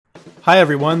Hi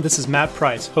everyone, this is Matt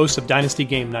Price, host of Dynasty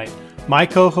Game Night. My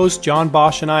co-host John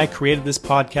Bosch and I created this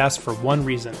podcast for one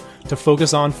reason, to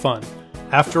focus on fun.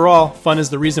 After all, fun is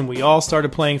the reason we all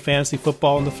started playing fantasy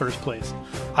football in the first place.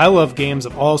 I love games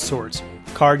of all sorts,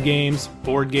 card games,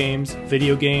 board games,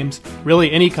 video games,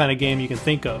 really any kind of game you can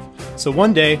think of. So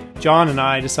one day, John and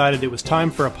I decided it was time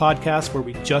for a podcast where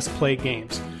we just play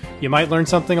games. You might learn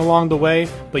something along the way,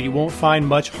 but you won't find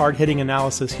much hard-hitting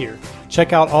analysis here.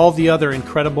 Check out all the other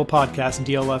incredible podcasts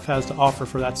DLF has to offer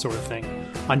for that sort of thing.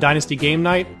 On Dynasty Game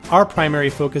Night, our primary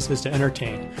focus is to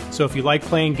entertain. So if you like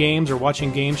playing games or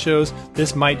watching game shows,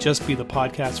 this might just be the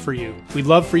podcast for you. We'd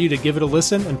love for you to give it a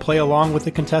listen and play along with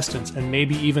the contestants and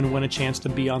maybe even win a chance to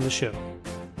be on the show.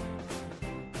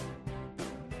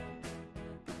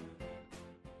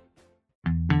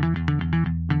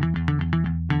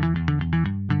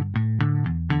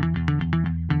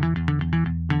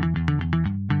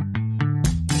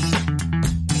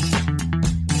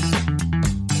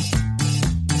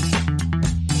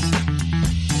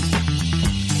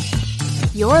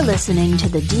 You're listening to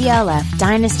the DLF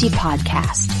Dynasty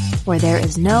Podcast, where there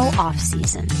is no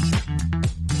off-season.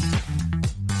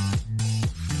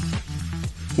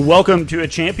 Welcome to a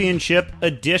championship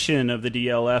edition of the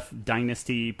DLF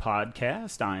Dynasty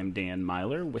Podcast. I'm Dan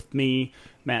Myler. With me,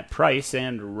 Matt Price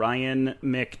and Ryan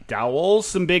McDowell.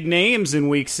 Some big names in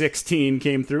Week 16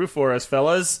 came through for us,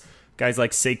 fellas. Guys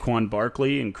like Saquon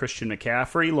Barkley and Christian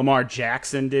McCaffrey. Lamar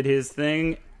Jackson did his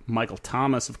thing. Michael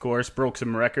Thomas, of course, broke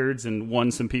some records and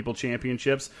won some people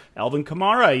championships. Alvin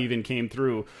Kamara even came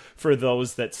through for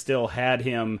those that still had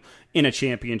him in a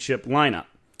championship lineup.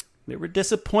 There were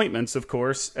disappointments, of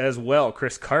course, as well.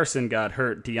 Chris Carson got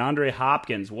hurt. DeAndre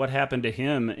Hopkins, what happened to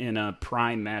him in a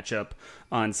prime matchup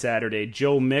on Saturday?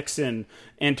 Joe Mixon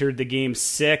entered the game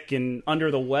sick and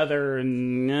under the weather,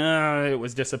 and it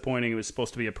was disappointing. It was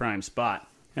supposed to be a prime spot.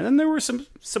 And then there were some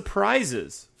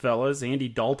surprises, fellas. Andy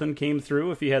Dalton came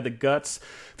through. If you had the guts,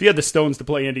 if you had the stones to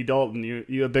play Andy Dalton,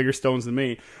 you have bigger stones than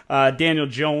me. Daniel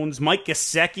Jones, Mike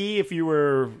Gesicki, if you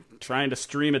were trying to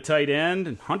stream a tight end,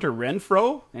 and Hunter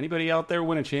Renfrow. Anybody out there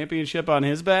win a championship on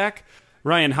his back?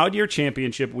 Ryan, how'd your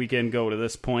championship weekend go to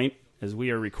this point as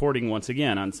we are recording once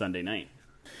again on Sunday night?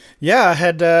 Yeah, I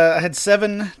had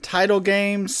 7 title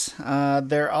games.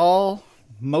 They're all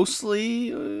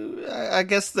mostly, I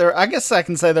guess I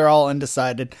can say they're all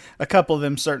undecided. A couple of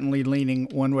them certainly leaning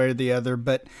one way or the other,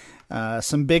 but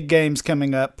some big games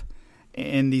coming up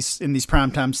in these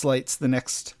primetime slates the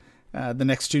next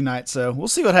 2 nights. So we'll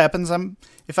see what happens.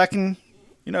 If I can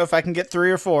get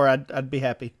 3 or 4, I'd be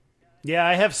happy. Yeah,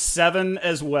 I have 7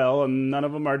 as well, and none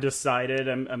of them are decided.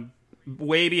 I'm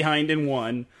way behind in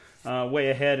one, way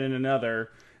ahead in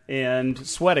another, and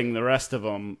sweating the rest of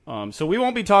them. So we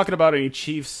won't be talking about any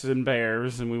Chiefs and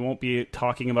Bears, and we won't be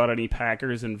talking about any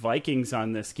Packers and Vikings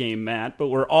on this game, Matt, but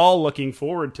we're all looking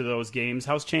forward to those games.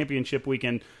 How's championship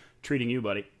weekend treating you,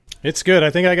 buddy? It's good. I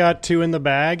think I got 2 in the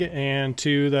bag and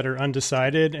 2 that are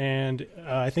undecided, and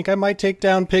I think I might take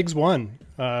down Pigs 1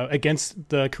 against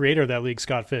the creator of that league,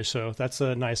 Scott Fish. So that's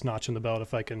a nice notch in the belt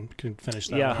if I can finish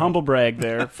that. Yeah, round. Humble brag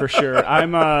there for sure.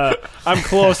 I'm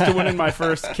close to winning my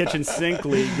first kitchen sink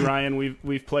league, Ryan.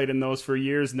 We've played in those for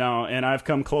years now, and I've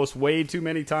come close way too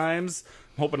many times.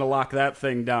 I'm hoping to lock that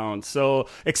thing down. So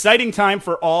exciting time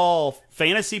for all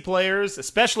fantasy players,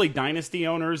 especially dynasty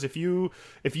owners. If you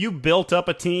built up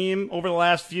a team over the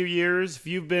last few years,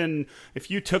 if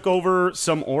you took over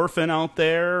some orphan out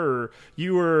there, or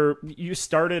you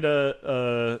started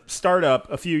a startup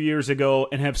a few years ago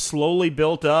and have slowly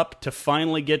built up to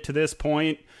finally get to this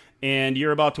point, and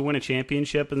you're about to win a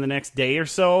championship in the next day or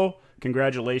so,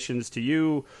 congratulations to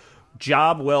you.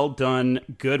 Job well done.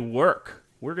 Good work.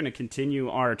 We're going to continue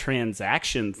our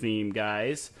transaction theme,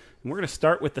 guys. And we're going to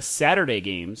start with the Saturday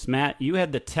games. Matt, you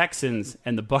had the Texans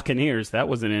and the Buccaneers. That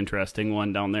was an interesting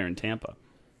one down there in Tampa.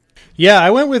 Yeah, I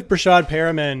went with Brashad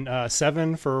Perriman,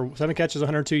 7 catches,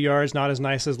 102 yards. Not as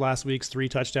nice as last week's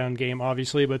 3-touchdown game,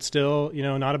 obviously, but still,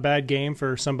 not a bad game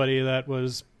for somebody that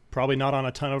was probably not on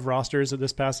a ton of rosters at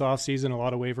this past offseason. A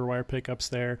lot of waiver wire pickups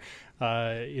there.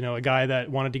 A guy that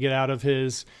wanted to get out of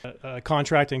his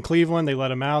contract in Cleveland. They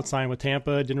let him out, signed with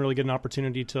Tampa. Didn't really get an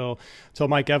opportunity till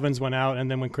Mike Evans went out. And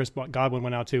then when Chris Godwin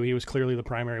went out too, he was clearly the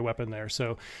primary weapon there.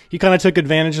 So he kind of took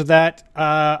advantage of that.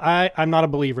 I'm not a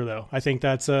believer, though. I think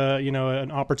that's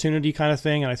an opportunity kind of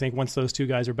thing. And I think once those 2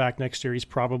 guys are back next year, he's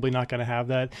probably not going to have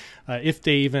that if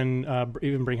they even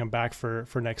bring him back for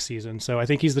next season. So I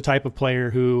think he's the type of player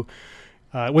who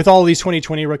with all these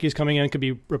 2020 rookies coming in, could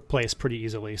be replaced pretty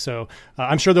easily. So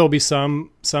I'm sure there will be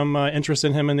some interest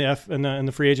in him in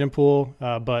the free agent pool,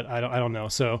 but I don't know.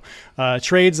 So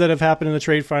trades that have happened in the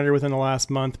trade finder within the last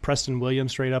month: Preston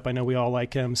Williams straight up. I know we all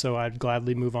like him, so I'd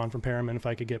gladly move on from Perriman if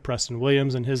I could get Preston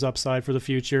Williams and his upside for the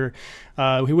future.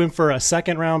 We went for a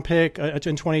second round pick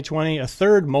in 2020, a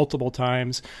third multiple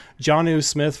times. Jonnu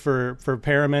Smith for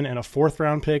Perriman, and a fourth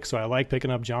round pick. So I like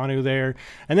picking up Jonnu there.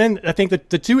 And then I think that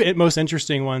the two most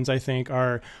interesting ones, I think,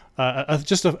 are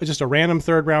just a random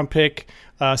third round pick.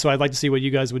 So I'd like to see what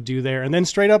you guys would do there. And then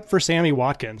straight up for Sammy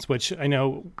Watkins, which I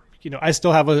know, I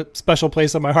still have a special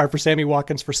place on my heart for Sammy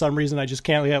Watkins for some reason. I just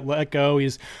can't let go.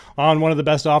 He's on one of the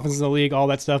best offenses in the league, all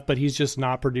that stuff, but he's just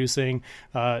not producing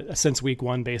since week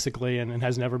one, basically, and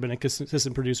has never been a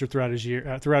consistent producer throughout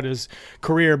his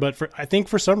career. But I think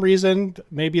for some reason,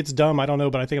 maybe it's dumb, I don't know,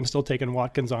 but I think I'm still taking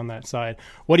Watkins on that side.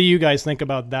 What do you guys think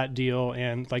about that deal?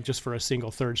 And like just for a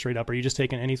single third straight up, are you just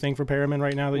taking anything for Perriman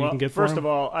right now that you can get for him? First of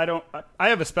all, I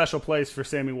have a special place for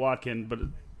Sammy Watkins, but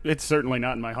it's certainly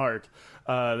not in my heart.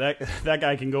 That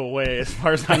guy can go away as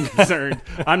far as I'm concerned.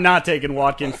 I'm not taking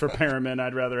Watkins for Perriman.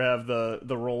 I'd rather have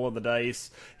the roll of the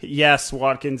dice. Yes,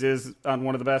 Watkins is on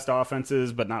one of the best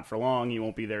offenses, but not for long. He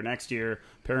won't be there next year.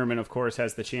 Perriman, of course,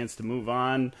 has the chance to move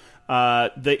on.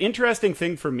 The interesting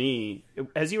thing for me,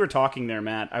 as you were talking there,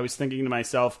 Matt, I was thinking to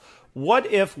myself,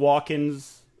 what if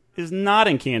Watkins is not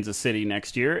in Kansas City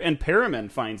next year and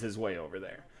Perriman finds his way over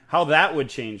there? How that would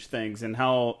change things, and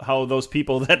how those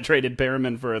people that traded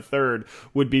Perriman for a third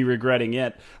would be regretting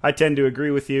it. I tend to agree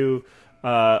with you.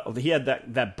 He had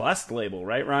that bust label,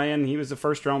 right, Ryan? He was a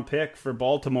first-round pick for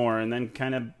Baltimore and then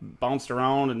kind of bounced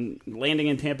around, and landing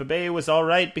in Tampa Bay was all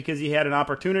right because he had an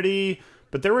opportunity.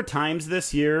 But there were times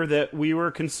this year that we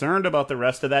were concerned about the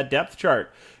rest of that depth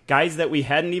chart. Guys that we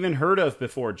hadn't even heard of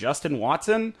before. Justin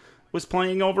Watson was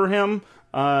playing over him.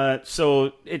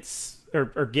 So it's...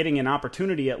 Or getting an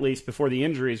opportunity at least before the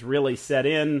injuries really set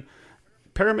in.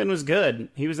 Perriman was good.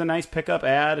 He was a nice pickup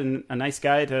ad and a nice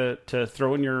guy to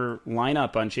throw in your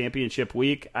lineup on championship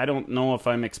week. I don't know if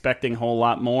I'm expecting a whole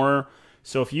lot more.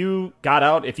 So if you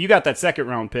got that second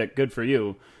round pick, good for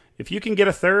you. If you can get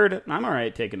a third, I'm all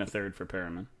right taking a third for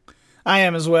Perriman. I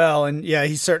am as well, and yeah,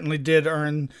 he certainly did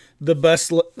earn the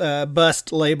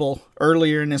bust label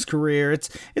earlier in his career.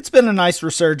 It's been a nice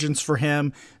resurgence for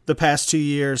him the past 2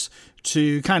 years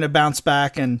to kind of bounce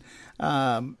back and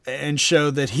show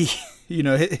that he,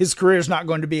 his career is not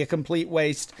going to be a complete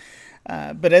waste.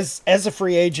 But as a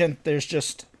free agent, there's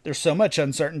so much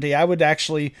uncertainty. I would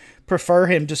actually prefer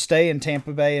him to stay in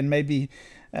Tampa Bay and maybe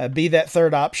be that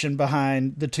third option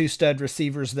behind the two stud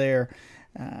receivers there.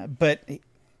 But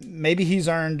maybe he's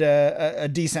earned a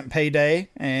decent payday,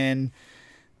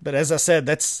 but as I said,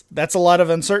 that's a lot of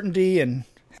uncertainty, and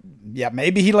yeah,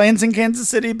 maybe he lands in Kansas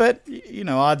City, but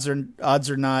odds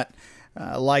are not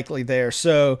likely there.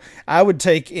 So I would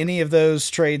take any of those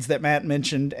trades that Matt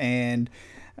mentioned, and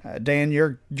Dan,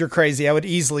 you're crazy. I would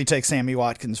easily take Sammy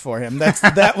Watkins for him.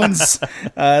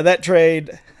 That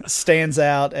trade stands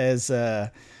out as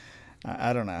I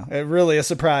don't know, really a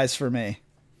surprise for me.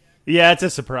 Yeah, it's a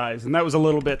surprise, and that was a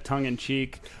little bit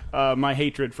tongue-in-cheek. My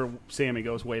hatred for Sammy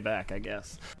goes way back, I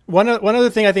guess. One other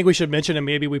thing I think we should mention, and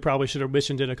maybe we probably should have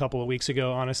mentioned it a couple of weeks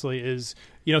ago, honestly, is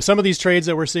some of these trades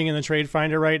that we're seeing in the trade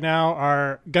finder right now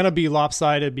are going to be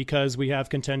lopsided because we have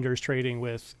contenders trading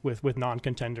with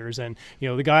non-contenders. And,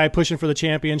 the guy pushing for the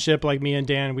championship like me and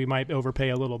Dan, we might overpay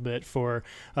a little bit to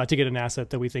get an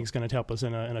asset that we think is going to help us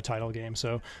in a title game.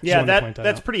 So yeah,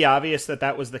 that's pretty obvious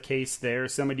that was the case there.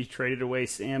 Somebody traded away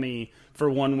Sammy for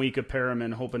 1 week of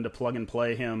Perriman, hoping to plug and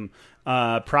play him.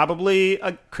 Probably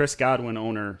a Chris Godwin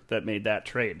owner that made that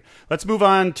trade. Let's move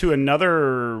on to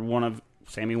another one of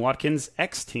Sammy Watkins'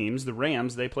 ex-teams, the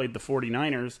Rams. They played the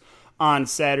 49ers on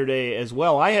Saturday as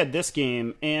well. I had this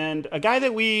game, and a guy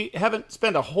that we haven't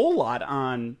spent a whole lot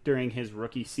on during his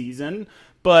rookie season,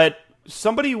 but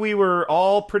somebody we were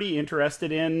all pretty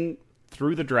interested in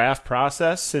through the draft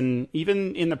process and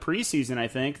even in the preseason, I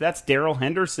think. That's Darrell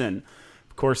Henderson.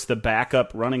 Of course, the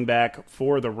backup running back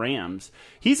for the Rams.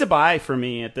 He's a buy for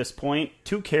me at this point.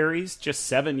 2 carries, just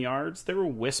 7 yards. There were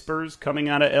whispers coming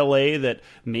out of LA that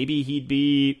maybe he'd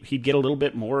get a little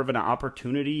bit more of an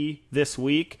opportunity this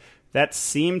week. That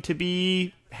seemed to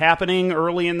be happening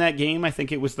early in that game. I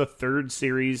think it was the third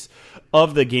series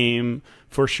of the game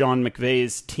for Sean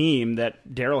McVay's team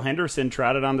that Darrell Henderson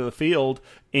trotted onto the field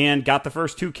and got the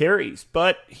first 2 carries.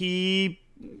 But he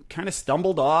kind of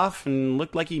stumbled off and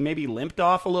looked like he maybe limped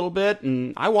off a little bit.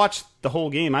 And I watched the whole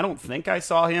game. I don't think I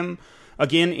saw him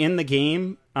again in the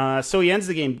game. So he ends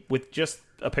the game with just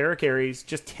a pair of carries,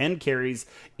 just 10 carries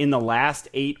in the last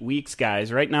 8 weeks,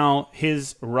 guys. Right now,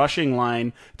 his rushing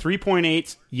line,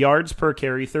 3.8 yards per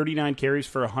carry, 39 carries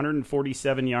for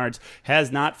 147 yards,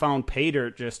 has not found pay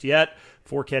dirt just yet.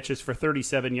 4 catches for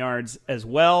 37 yards as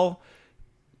well.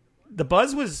 The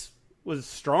buzz was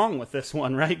strong with this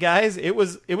one, right, guys? It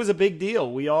was a big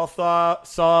deal. We all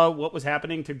saw what was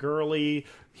happening to Gurley.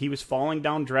 He was falling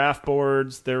down draft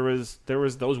boards. There was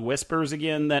those whispers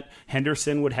again that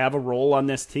Henderson would have a role on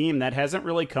this team. That hasn't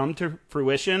really come to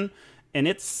fruition, and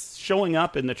it's showing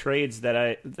up in the trades that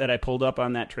I pulled up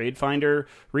on that trade finder.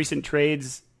 Recent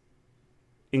trades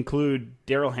include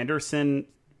Darrell Henderson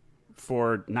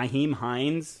for Nyheim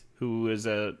Hines, who is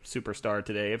a superstar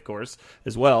today, of course,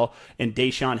 as well, and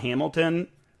Deshaun Hamilton.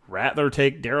 Rather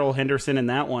take Darrell Henderson in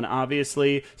that one,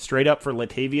 obviously. Straight up for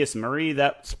Latavius Murray.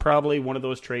 That's probably one of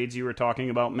those trades you were talking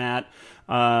about, Matt,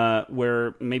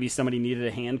 where maybe somebody needed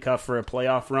a handcuff for a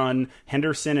playoff run.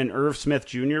 Henderson and Irv Smith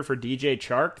Jr. for DJ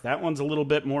Chark. That one's a little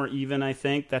bit more even, I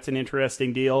think. That's an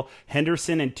interesting deal.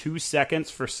 Henderson in 2 seconds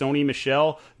for Sony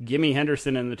Michel. Give me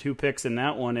Henderson and the 2 picks in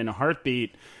that one in a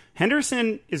heartbeat.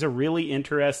 Henderson is a really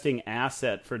interesting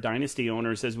asset for Dynasty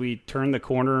owners as we turn the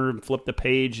corner and flip the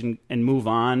page and move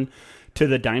on to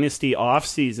the Dynasty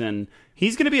offseason.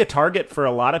 He's going to be a target for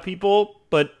a lot of people,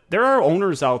 but there are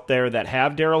owners out there that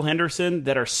have Darrell Henderson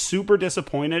that are super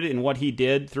disappointed in what he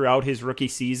did throughout his rookie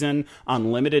season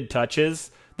on limited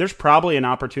touches. There's probably an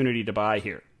opportunity to buy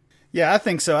here. Yeah, I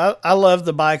think so. I love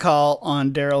the buy call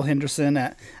on Darrell Henderson.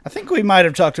 I think we might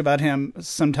have talked about him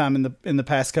sometime in the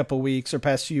past couple weeks or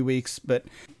past few weeks, but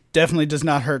definitely does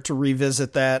not hurt to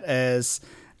revisit that, as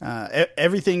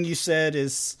everything you said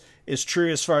is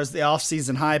true as far as the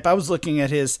offseason hype. I was looking at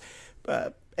his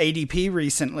ADP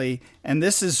recently, and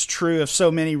this is true of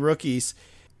so many rookies.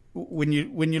 When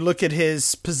you look at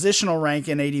his positional rank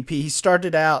in ADP, he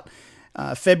started out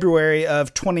February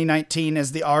of 2019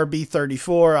 as the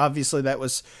RB34. Obviously, that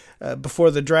was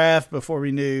before the draft, before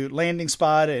we knew landing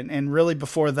spot, and really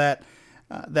before that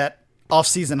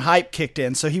offseason hype kicked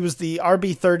in. So he was the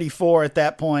RB34 at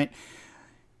that point.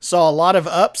 Saw a lot of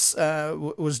ups.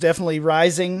 Was definitely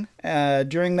rising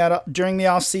during the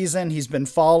offseason. He's been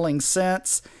falling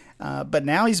since, but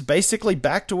now he's basically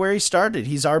back to where he started.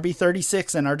 He's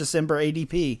RB36 in our December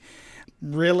ADP.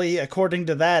 Really, according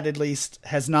to that, at least,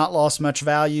 has not lost much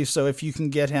value. So if you can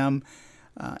get him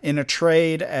in a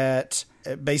trade at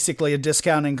basically a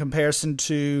discount in comparison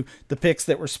to the picks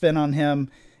that were spent on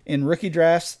him in rookie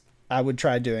drafts, I would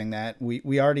try doing that.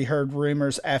 We already heard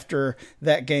rumors after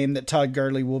that game that Todd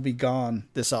Gurley will be gone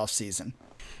this offseason.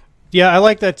 Yeah, I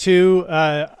like that too.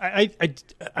 I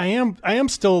am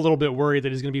still a little bit worried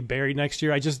that he's going to be buried next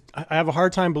year. I have a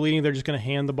hard time believing they're just going to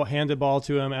hand the ball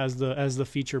to him as the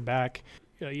feature back.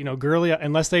 Gurley,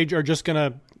 unless they are just going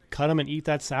to cut him and eat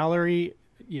that salary.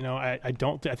 I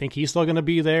think he's still going to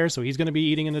be there, so he's going to be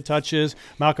eating into touches.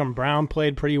 Malcolm Brown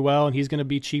played pretty well, and he's going to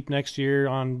be cheap next year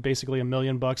on basically $1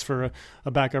 million for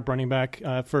a backup running back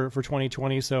for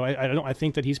 2020. So I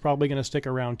think that he's probably going to stick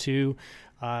around too.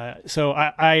 So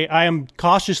I am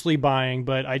cautiously buying,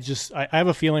 but I have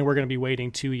a feeling we're going to be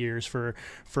waiting 2 years for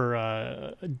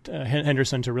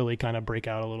Henderson to really kind of break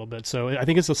out a little bit. So I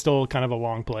think it's still kind of a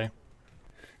long play.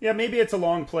 Yeah, maybe it's a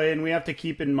long play, and we have to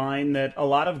keep in mind that a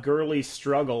lot of Gurley's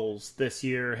struggles this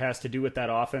year has to do with that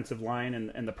offensive line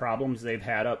and the problems they've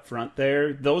had up front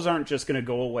there. Those aren't just going to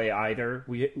go away either.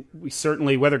 We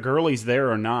certainly, whether Gurley's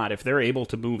there or not, if they're able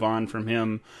to move on from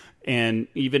him, and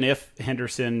even if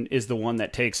Henderson is the one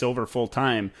that takes over full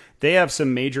time, they have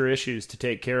some major issues to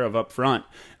take care of up front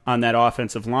on that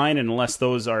offensive line, and unless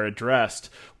those are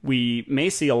addressed, we may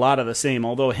see a lot of the same,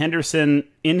 although Henderson,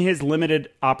 in his limited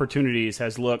opportunities,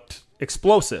 has looked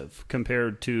explosive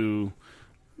compared to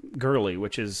Gurley,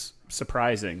 which is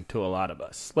surprising to a lot of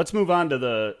us. Let's move on to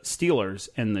the Steelers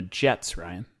and the Jets,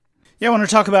 Ryan. Yeah, I want to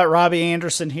talk about Robbie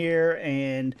Anderson here,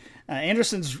 and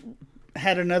Anderson's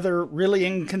had another really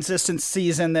inconsistent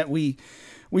season that we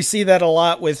see that a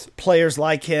lot with players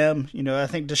like him. I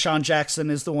think Deshaun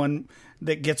Jackson is the one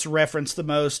that gets referenced the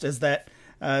most as that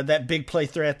big play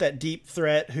threat, that deep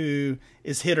threat who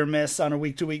is hit or miss on a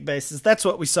week-to-week basis. That's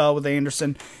what we saw with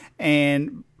Anderson.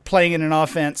 And playing in an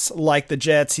offense like the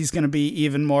Jets, he's going to be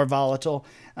even more volatile.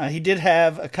 He did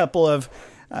have a couple of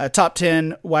top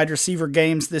 10 wide receiver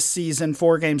games this season,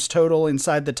 4 games total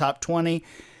inside the top 20.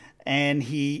 And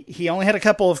he only had a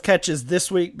couple of catches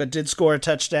this week, but did score a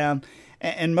touchdown.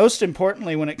 And most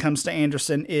importantly, when it comes to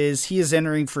Anderson, is he is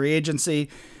entering free agency.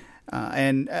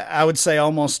 And I would say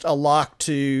almost a lock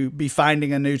to be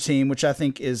finding a new team, which I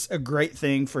think is a great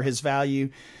thing for his value.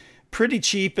 Pretty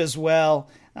cheap as well.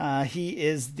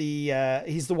 He's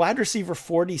the wide receiver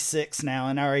 46 now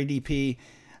in our ADP,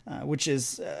 which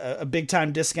is a big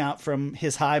time discount from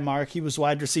his high mark. He was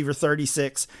wide receiver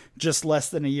 36 just less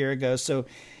than a year ago. So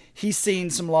he's seen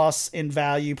some loss in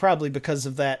value, probably because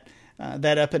of that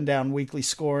up and down weekly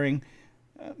scoring.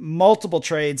 Multiple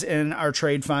trades in our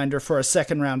trade finder for a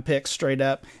second round pick straight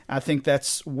up. I think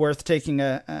that's worth taking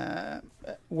a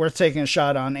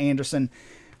shot on Anderson,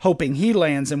 hoping he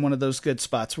lands in one of those good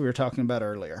spots we were talking about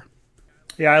earlier.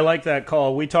 Yeah, I like that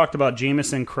call. We talked about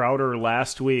Jamison Crowder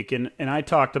last week, and I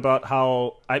talked about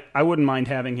how I wouldn't mind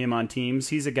having him on teams.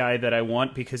 He's a guy that I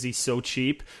want because he's so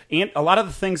cheap. And a lot of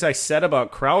the things I said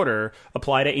about Crowder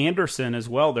apply to Anderson as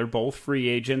well. They're both free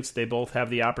agents. They both have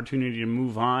the opportunity to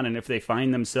move on, and if they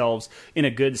find themselves in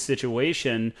a good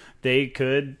situation, they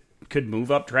could move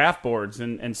up draft boards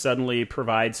and suddenly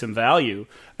provide some value.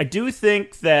 I do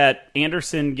think that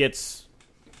Anderson gets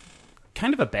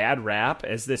kind of a bad rap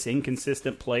as this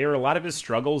inconsistent player. A lot of his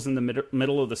struggles in the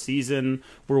middle of the season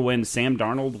were when Sam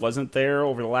Darnold wasn't there.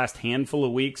 Over the last handful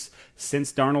of weeks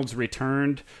since Darnold's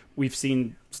returned, we've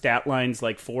seen stat lines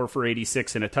like 4 for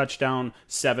 86 and a touchdown,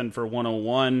 7 for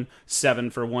 101, 7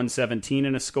 for 117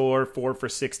 and a score, 4 for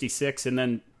 66, and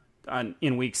then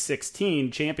in week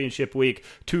 16, championship week,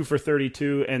 2 for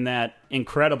 32, and that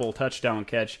incredible touchdown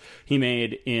catch he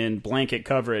made in blanket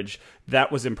coverage.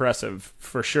 That was impressive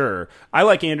for sure. I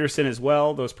like Anderson as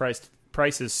well. Those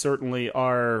prices certainly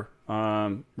are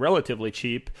relatively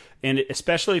cheap, and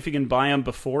especially if you can buy him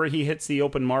before he hits the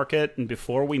open market and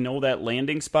before we know that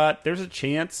landing spot, there's a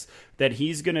chance that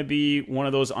he's going to be one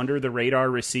of those under-the-radar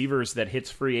receivers that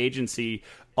hits free agency.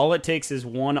 All it takes is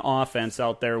one offense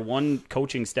out there, one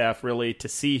coaching staff really, to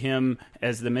see him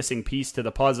as the missing piece to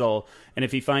the puzzle. And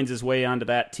if he finds his way onto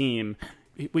that team,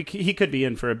 he could be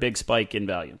in for a big spike in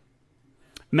value.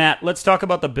 Matt, let's talk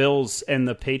about the Bills and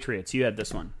the Patriots. You had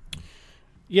this one.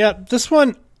 Yeah, this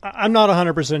one I'm not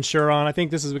 100% sure on. I think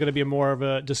this is going to be more of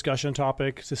a discussion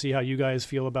topic to see how you guys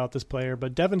feel about this player.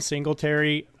 But Devin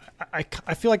Singletary, I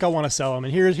feel like I want to sell him.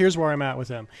 And here's where I'm at with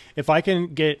him. If I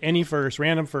can get any first,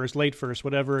 random first, late first,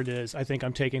 whatever it is, I think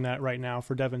I'm taking that right now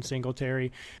for Devin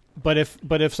Singletary. But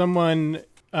if someone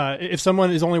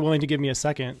is only willing to give me a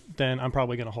second, then I'm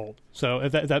probably going to hold. So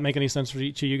if that make any sense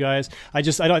to you guys, I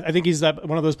think he's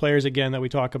one of those players again that we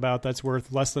talk about that's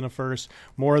worth less than a first,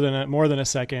 more than a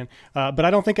second. But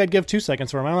I don't think I'd give 2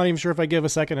 seconds for him. I'm not even sure if I give a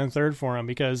second and third for him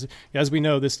because, as we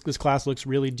know, this class looks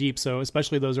really deep. So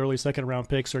especially those early second round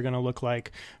picks are going to look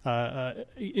like I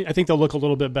think they'll look a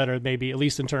little bit better, maybe at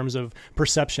least in terms of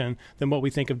perception, than what we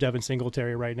think of Devin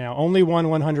Singletary right now. Only one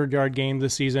 100-yard game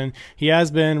this season. He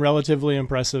has been relatively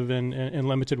impressive in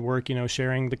limited work,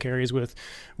 sharing the carries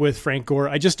with Frank Gore.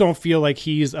 I just don't feel like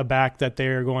he's a back that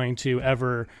they're going to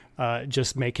ever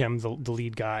just make him the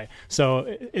lead guy.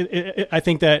 So I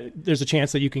think that there's a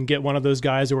chance that you can get one of those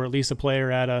guys, or at least a player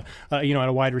at a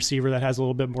wide receiver that has a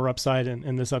little bit more upside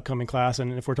in this upcoming class.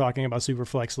 And if we're talking about super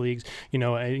flex leagues,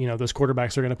 those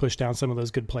quarterbacks are going to push down some of those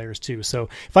good players too. So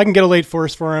if I can get a late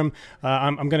first for him,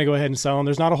 I'm going to go ahead and sell him.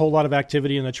 There's not a whole lot of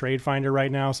activity in the trade finder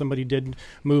right now. Somebody did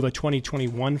move a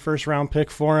 2021 first round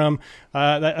pick for him.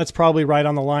 That's probably right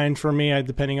on the line for me,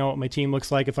 depending on what my team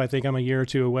looks like. If I think I'm a year or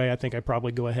two away, I think I'd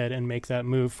probably go ahead and make that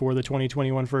move for the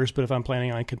 2021 first. But if I'm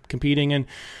planning on competing in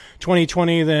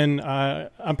 2020, then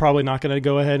I'm probably not going to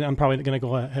go ahead. I'm probably going to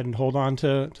go ahead and hold on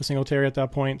to Singletary at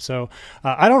that point. So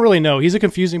I don't really know. He's a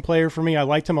confusing player for me. I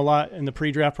liked him a lot in the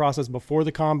pre-draft process before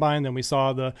the combine. Then we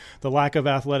saw the lack of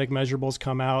athletic measurables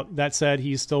come out. That said,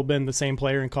 he's still been the same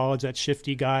player in college, that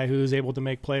shifty guy who's able to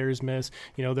make players miss.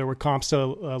 There were comps to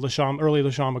early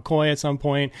LaShawn McCoy at some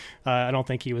point. I don't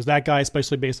think he was that guy,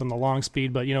 especially based on the long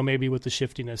speed, but maybe with the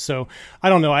shiftiness. So I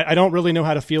don't know. I don't really know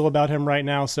how to feel about him right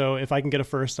now. So if I can get a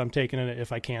first, I'm taking it.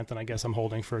 If I can't, then I guess I'm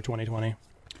holding for 2020.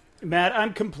 Matt,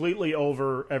 I'm completely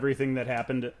over everything that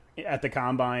happened at the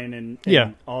combine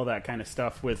and all that kind of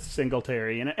stuff with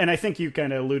Singletary. And I think you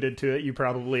kind of alluded to it. You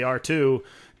probably are too.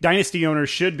 Dynasty owners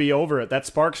should be over it. That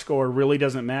spark score really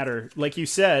doesn't matter. Like you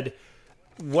said,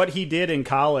 what he did in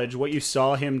college, what you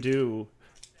saw him do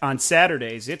on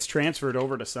Saturdays, it's transferred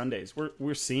over to Sundays.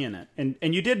 We're seeing it.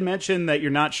 And you did mention that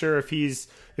you're not sure if he's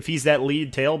that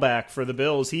lead tailback for the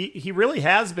Bills. He really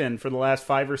has been for the last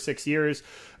 5 or 6 years,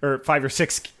 or 5 or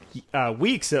 6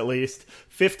 weeks at least.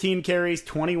 15 carries,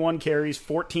 21 carries,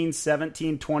 14,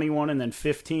 17, 21, and then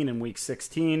 15 in week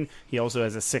 16. He also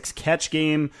has a 6-catch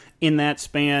game in that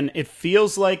span. It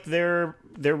feels like they're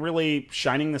they're really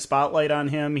shining the spotlight on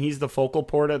him. He's the focal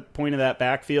point of that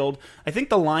backfield. I think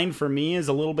the line for me is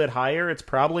a little bit higher. It's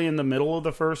probably in the middle of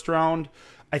the first round.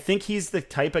 I think he's the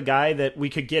type of guy that we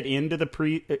could get into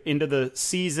the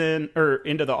season or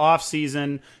into the off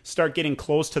season, start getting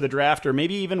close to the draft, or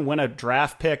maybe even when a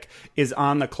draft pick is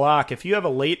on the clock. If you have a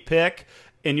late pick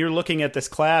and you're looking at this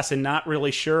class and not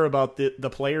really sure about the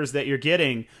players that you're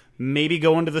getting, maybe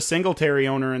going to the Singletary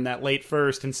owner in that late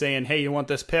first and saying, hey, you want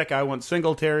this pick? I want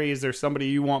Singletary. Is there somebody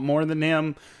you want more than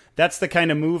him? That's the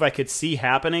kind of move I could see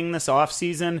happening this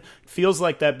offseason. Feels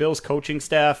like that Bills coaching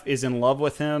staff is in love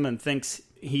with him and thinks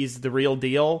he's the real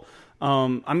deal.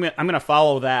 I'm gonna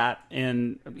follow that,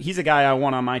 and he's a guy I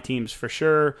want on my teams for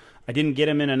sure. I didn't get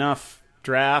him in enough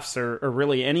drafts or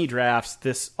really any drafts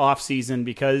this offseason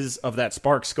because of that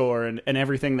Spark score and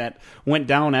everything that went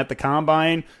down at the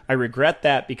Combine. I regret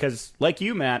that because, like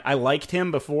you, Matt, I liked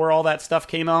him before all that stuff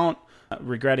came out.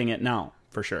 Regretting it now,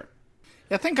 for sure.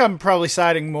 I think I'm probably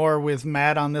siding more with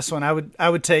Matt on this one. I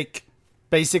would take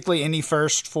basically any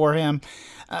first for him.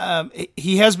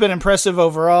 He has been impressive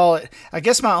overall. I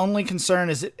guess my only concern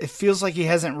is it feels like he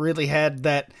hasn't really had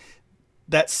that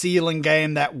ceiling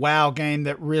game, that wow game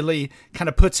that really kind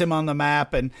of puts him on the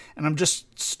map. And I'm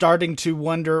just starting to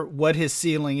wonder what his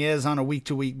ceiling is on a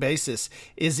week-to-week basis.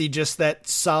 Is he just that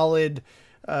solid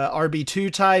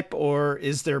RB2 type, or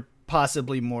is there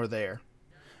possibly more there?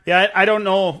 Yeah, I don't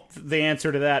know the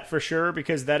answer to that for sure,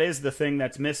 because that is the thing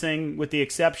that's missing, with the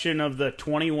exception of the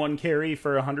 21 carry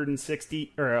for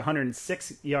 160 or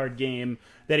 106 yard game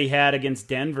that he had against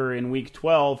Denver in week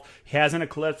 12. He hasn't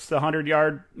eclipsed the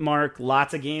 100-yard mark.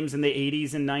 Lots of games in the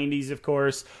 80s and 90s, of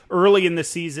course. Early in the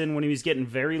season, when he was getting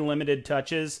very limited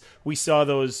touches, we saw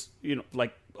those,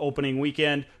 like opening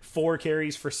weekend, 4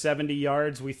 carries for 70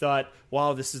 yards. We thought,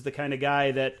 wow, this is the kind of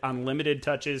guy that on limited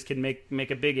touches can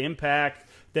make a big impact.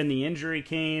 Then the injury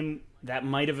came. That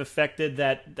might have affected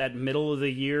that middle of the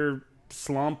year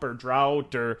slump or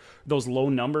drought or those low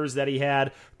numbers that he had.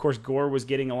 Of course, Gore was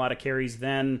getting a lot of carries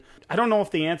then. I don't know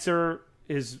if the answer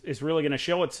is really going to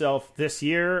show itself this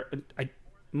year.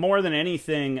 More than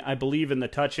anything, I believe in the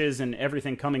touches and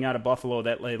everything coming out of Buffalo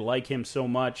that they like him so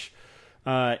much.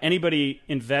 Anybody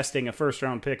investing a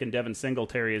first-round pick in Devin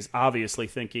Singletary is obviously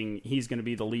thinking he's going to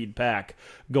be the lead back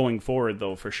going forward,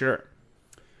 though, for sure.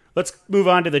 Let's move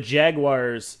on to the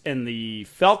Jaguars and the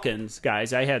Falcons,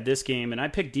 guys. I had this game, and I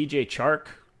picked DJ Chark.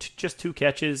 Just 2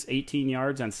 catches, 18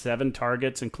 yards on 7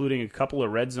 targets, including a couple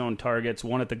of red zone targets,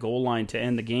 one at the goal line to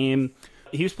end the game.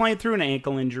 He was playing through an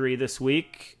ankle injury this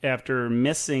week after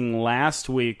missing last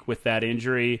week with that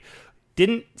injury.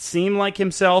 Didn't seem like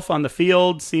himself on the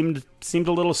field, seemed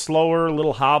a little slower, a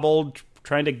little hobbled,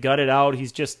 trying to gut it out.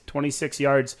 He's just 26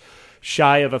 yards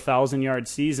shy of a 1,000-yard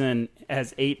season,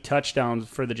 has 8 touchdowns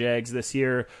for the Jags this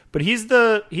year. But he's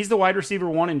the wide receiver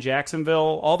 1 in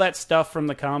Jacksonville. All that stuff from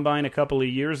the Combine a couple of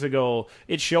years ago,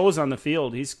 it shows on the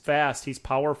field. He's fast. He's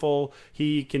powerful.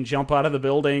 He can jump out of the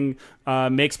building,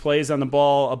 makes plays on the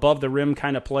ball, above the rim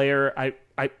kind of player.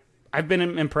 I've been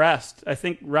impressed. I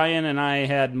think Ryan and I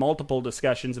had multiple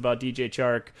discussions about DJ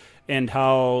Chark and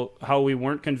how we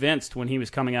weren't convinced when he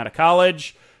was coming out of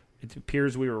college. It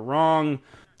appears we were wrong.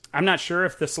 I'm not sure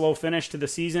if the slow finish to the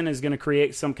season is going to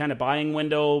create some kind of buying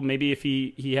window. Maybe if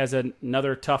he has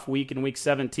another tough week in week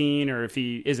 17, or if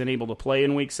he isn't able to play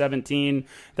in week 17,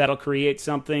 that'll create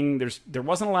something. There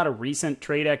wasn't a lot of recent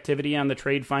trade activity on the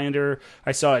trade finder.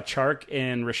 I saw a Chark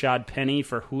and Rashad Penny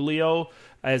for Julio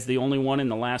as the only one in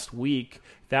the last week.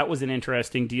 That was an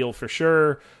interesting deal for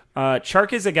sure.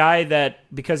 Chark is a guy that,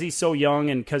 because he's so young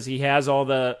and because he has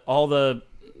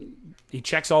he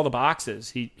checks all the boxes.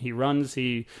 He runs,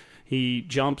 he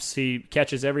jumps, he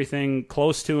catches everything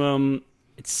close to him.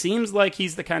 It seems like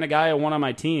he's the kind of guy I want on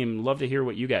my team. Love to hear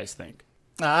what you guys think.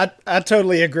 I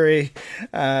totally agree.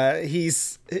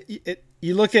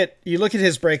 You look at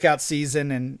his breakout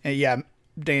season, and yeah,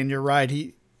 Dan, you're right.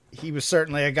 He was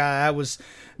certainly a guy I was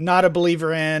not a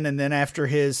believer in, and then after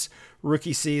his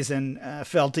rookie season,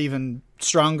 felt even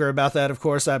stronger about that. Of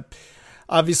course, I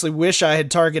obviously wish I had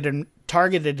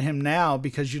targeted him now,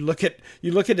 because you look at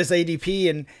his ADP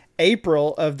in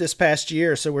April of this past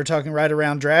year, so we're talking right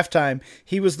around draft time.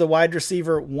 He was the wide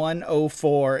receiver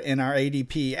 104 in our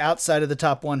ADP, outside of the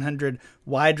top 100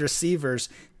 wide receivers.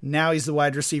 Now he's the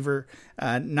wide receiver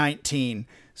 19.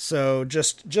 So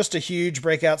just a huge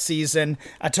breakout season.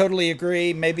 I totally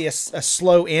agree. Maybe a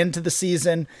slow end to the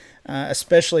season,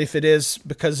 especially if it is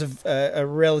because of a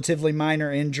relatively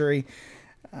minor injury.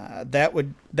 That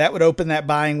would open that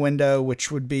buying window, which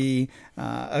would be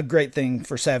a great thing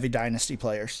for savvy Dynasty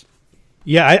players.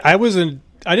 Yeah, I was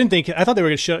I thought they were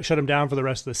going to shut him down for the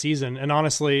rest of the season. And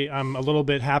honestly, I'm a little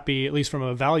bit happy, at least from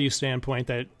a value standpoint,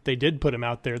 that they did put him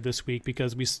out there this week,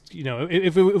 because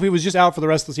if he was just out for the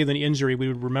rest of the season, the injury, we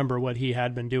would remember what he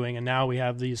had been doing. And now we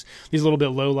have these little bit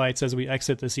lowlights as we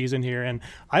exit the season here. And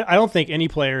I don't think any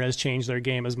player has changed their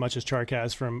game as much as Chark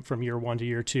has from year one to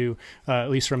year two, at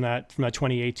least from that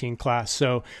 2018 class.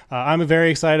 So I'm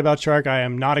very excited about Chark. I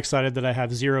am not excited that I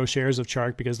have 0 shares of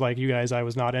Chark, because like you guys, I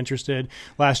was not interested.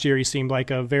 Last year, he seemed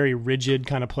like a very rigid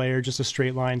kind of player, just a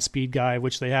straight line speed guy,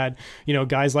 which they had,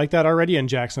 guys like that already in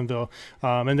Jacksonville.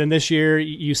 And then this year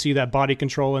you see that body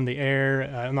control in the air.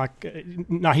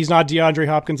 He's not DeAndre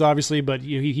Hopkins, obviously, but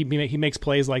he makes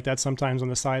plays like that sometimes on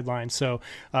the sideline. So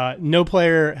no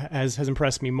player has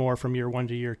impressed me more from year one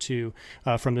to year two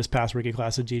from this past rookie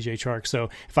class of DJ Chark. So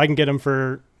if I can get him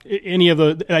for any of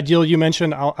that deal you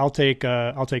mentioned, I'll take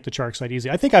the Chark side easy.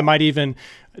 I think I might even,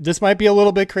 this might be a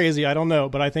little bit crazy, I don't know,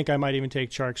 but I think I might even take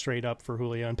Chark straight up for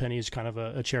Julio, and Penny's kind of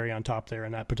a cherry on top there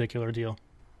in that particular deal.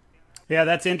 Yeah,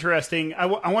 that's interesting. I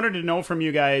wanted to know from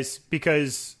you guys,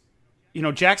 because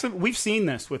we've seen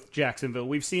this with Jacksonville.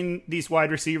 We've seen these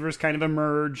wide receivers kind of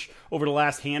emerge over the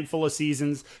last handful of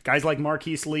seasons. Guys like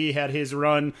Marquise Lee had his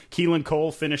run. Keelan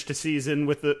Cole finished the season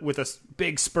with a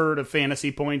big spurt of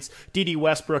fantasy points. D.D.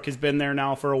 Westbrook has been there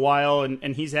now for a while,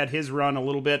 and he's had his run a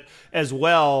little bit as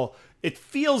well. It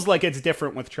feels like it's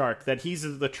different with Chark, that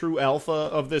he's the true alpha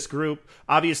of this group.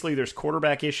 Obviously, there's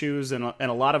quarterback issues and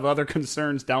a lot of other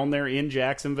concerns down there in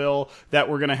Jacksonville that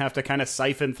we're going to have to kind of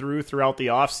siphon throughout the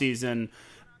offseason.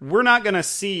 We're not going to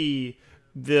see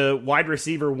the wide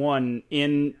receiver one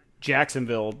in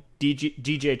Jacksonville, DJ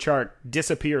Chark,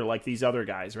 disappear like these other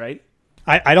guys, right?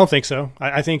 I don't think so.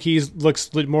 I think he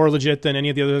looks more legit than any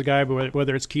of the other guys,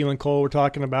 whether it's Keelan Cole we're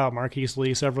talking about, Marquise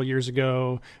Lee several years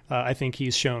ago. I think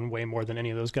he's shown way more than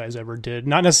any of those guys ever did.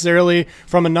 Not necessarily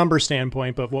from a number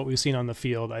standpoint, but what we've seen on the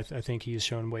field, I think he's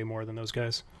shown way more than those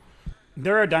guys.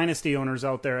 There are dynasty owners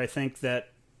out there, I think, that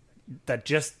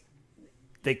just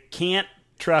they can't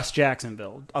trust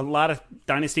Jacksonville. A lot of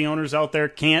dynasty owners out there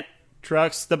can't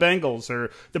trust the Bengals, or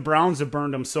the Browns have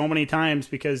burned them so many times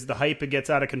because the hype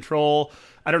gets out of control.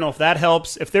 I don't know if that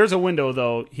helps. If there's a window,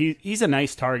 though, he's a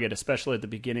nice target, especially at the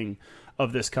beginning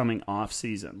of this coming off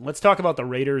season. Let's talk about the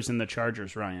Raiders and the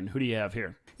Chargers, Ryan. Who do you have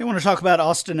here? I want to talk about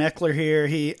Austin Eckler here.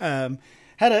 He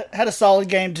had a solid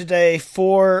game today.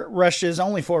 4 rushes,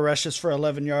 only 4 rushes for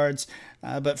 11 yards,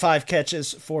 but 5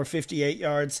 catches for 58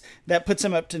 yards. That puts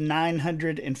him up to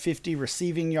 950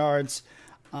 receiving yards.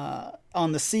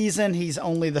 On the season, he's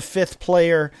only the 5th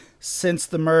player since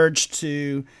the merge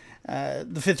to the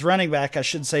 5th running back, I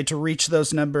should say, to reach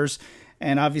those numbers,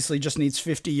 and obviously just needs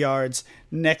 50 yards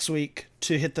next week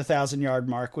to hit the 1,000-yard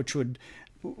mark, which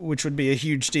would be a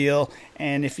huge deal.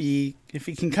 And if he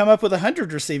can come up with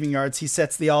 100 receiving yards, he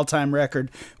sets the all-time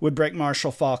record, would break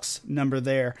Marshall Faulk's number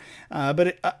there.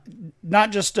 But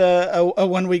not just a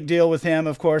one-week deal with him,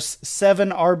 of course.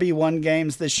 7 RB1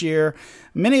 games this year.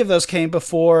 Many of those came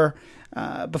before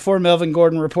Melvin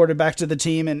Gordon reported back to the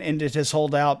team and ended his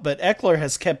holdout. But Eckler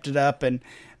has kept it up, and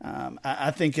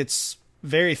I think it's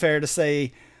very fair to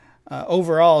say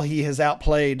overall he has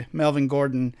outplayed Melvin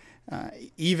Gordon,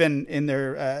 even in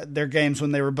their games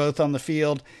when they were both on the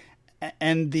field.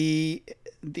 And the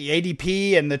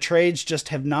ADP and the trades just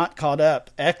have not caught up.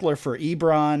 Eckler for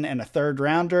Ebron and a 3rd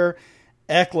rounder,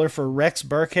 Eckler for Rex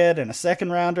Burkhead and a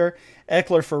 2nd rounder,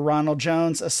 Eckler for Ronald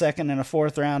Jones, a 2nd and a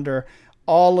 4th rounder.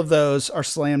 All of those are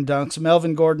slam dunks.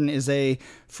 Melvin Gordon is a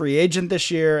free agent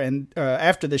this year, and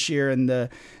after this year, and the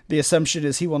assumption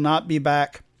is he will not be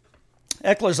back.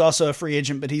 Eckler's also a free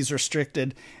agent, but he's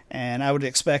restricted, and I would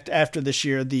expect after this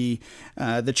year the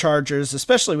Chargers,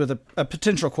 especially with a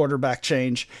potential quarterback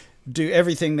change, do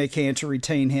everything they can to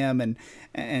retain him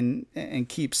and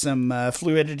keep some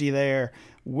fluidity there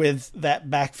with that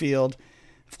backfield.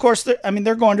 Of course,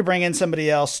 they're going to bring in somebody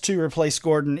else to replace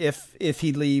Gordon if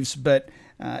he leaves, but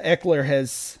Eckler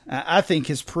has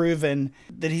proven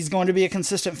that he's going to be a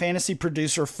consistent fantasy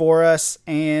producer for us,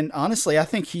 and honestly, I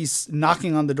think he's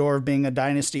knocking on the door of being a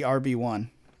dynasty RB1.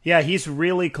 Yeah, he's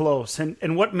really close,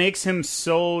 and what makes him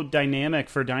so dynamic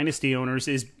for dynasty owners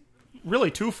is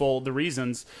really twofold, the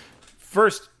reasons.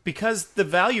 First, because the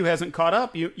value hasn't caught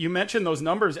up. You mentioned those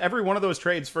numbers. Every one of those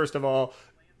trades, first of all,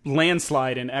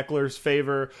 landslide in Eckler's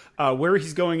favor. Where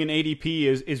he's going in ADP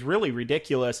is really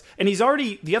ridiculous. And he's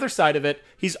already, the other side of it,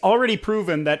 he's already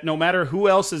proven that no matter who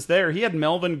else is there, he had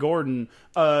Melvin Gordon,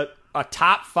 a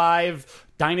top 5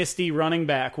 dynasty running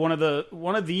back, one of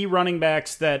the running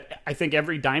backs that I think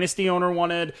every dynasty owner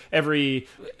wanted, every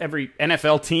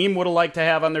NFL team would have liked to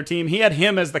have on their team. He had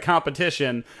him as the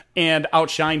competition and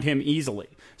outshined him easily.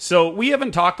 So we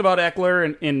haven't talked about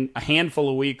Eckler in a handful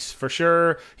of weeks for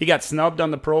sure. He got snubbed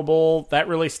on the Pro Bowl. That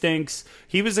really stinks.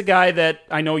 He was a guy that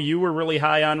I know you were really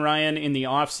high on, Ryan, in the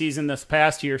offseason this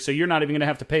past year, so you're not even going to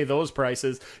have to pay those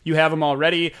prices. You have him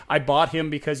already. I bought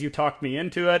him because you talked me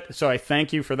into it, so I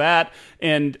thank you for that.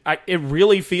 And it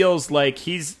really feels like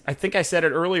he's, I think I said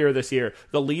it earlier this year,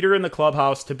 the leader in the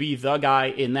clubhouse to be the guy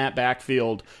in that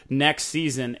backfield next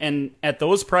season. And at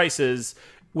those prices,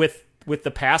 with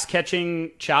the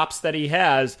pass-catching chops that he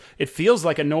has, it feels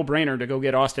like a no-brainer to go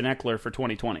get Austin Eckler for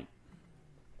 2020.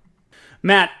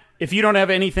 Matt, if you don't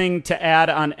have anything to add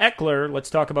on Eckler,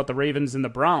 let's talk about the Ravens and the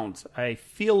Browns. I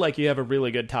feel like you have a really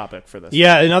good topic for this.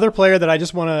 Yeah, another player that I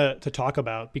just want to talk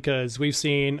about, because we've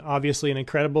seen, obviously, an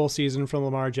incredible season from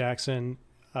Lamar Jackson.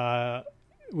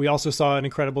 We also saw an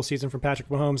incredible season from Patrick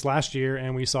Mahomes last year,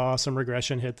 and we saw some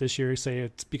regression hit this year. Say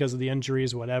it's because of the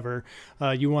injuries, whatever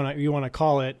you want to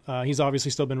call it. He's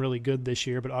obviously still been really good this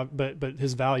year, but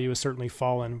his value has certainly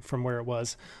fallen from where it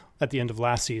was at the end of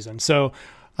last season. So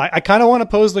I kind of want to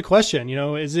pose the question,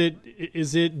 is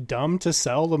it dumb to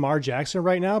sell Lamar Jackson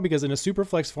right now? Because in a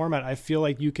Superflex format, I feel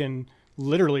like you can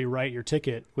literally write your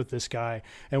ticket with this guy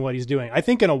and what he's doing. I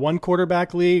think in a one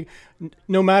quarterback league,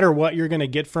 no matter what you're going to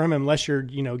get from him, unless you're,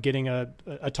 getting a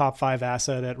top 5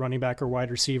 asset at running back or wide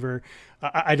receiver,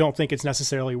 I don't think it's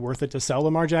necessarily worth it to sell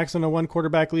Lamar Jackson in a one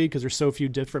quarterback league, because there's so few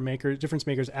difference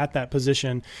makers at that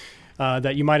position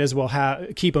that you might as well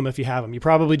keep him if you have him. You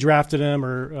probably drafted him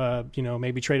or,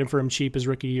 maybe trade him for him cheap his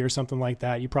rookie year or something like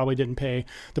that. You probably didn't pay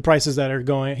the prices that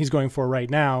he's going for right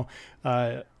now.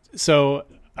 So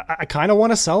I kind of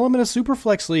want to sell him in a super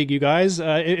flex league, you guys.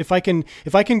 If I can,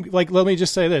 like, let me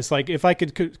just say this: like, if I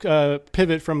could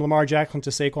pivot from Lamar Jackson to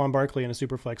Saquon Barkley in a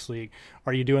super flex league,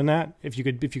 are you doing that? If you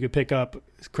could pick up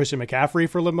Christian McCaffrey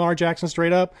for Lamar Jackson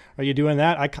straight up, are you doing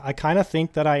that? I kind of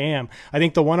think that I am. I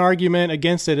think the one argument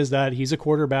against it is that he's a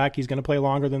quarterback; he's going to play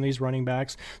longer than these running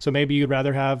backs. So maybe you'd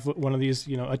rather have one of these,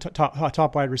 a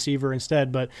top wide receiver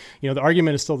instead. But the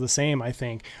argument is still the same, I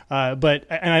think. But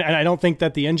I don't think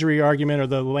that the injury argument or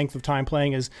the length of time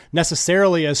playing is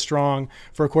necessarily as strong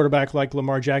for a quarterback like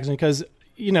Lamar Jackson, because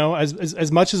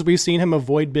as much as we've seen him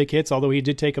avoid big hits, although he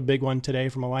did take a big one today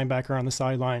from a linebacker on the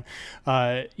sideline,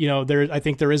 I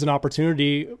think there is an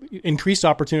increased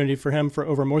opportunity for him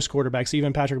over most quarterbacks,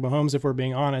 even Patrick Mahomes, if we're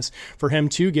being honest, for him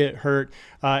to get hurt,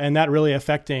 and that really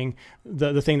affecting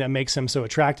the thing that makes him so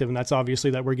attractive, and that's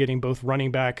obviously that we're getting both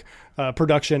running back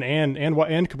production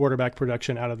and quarterback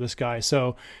production out of this guy.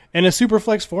 So in a super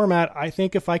flex format, I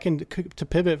think if I can to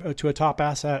pivot to a top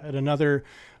asset at another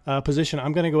position,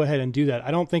 I'm going to go ahead and do that. I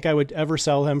don't think I would ever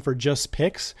sell him for just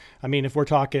picks. I mean, if we're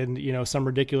talking, some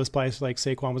ridiculous price like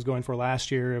Saquon was going for last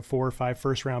year, 4 or 5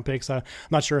 first-round picks, I'm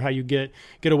not sure how you get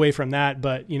away from that.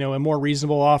 But, a more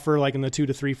reasonable offer like in the 2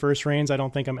 to 3 first range, I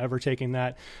don't think I'm ever taking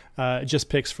that just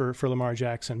picks for Lamar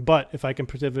Jackson. But if I can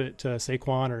pivot to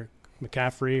Saquon or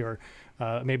McCaffrey or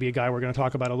maybe a guy we're going to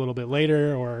talk about a little bit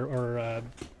later or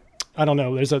I don't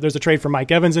know. There's a trade for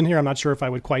Mike Evans in here. I'm not sure if I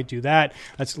would quite do that.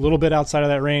 That's a little bit outside of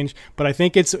that range, but I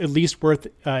think it's at least worth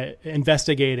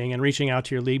investigating and reaching out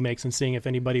to your league mates and seeing if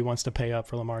anybody wants to pay up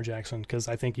for Lamar Jackson, because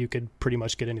I think you could pretty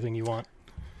much get anything you want.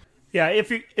 Yeah, if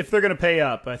they're going to pay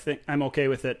up, I think I'm okay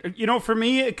with it. For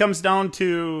me, it comes down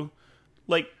to,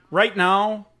 like, right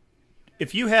now,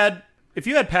 if you had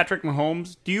Patrick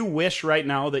Mahomes, do you wish right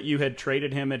now that you had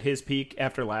traded him at his peak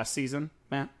after last season,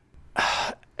 Matt?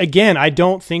 Again, I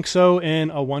don't think so in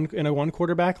a one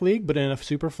quarterback league, but in a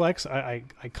super flex, I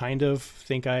kind of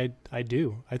think I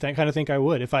do. Kind of think I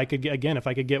would if I could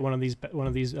get one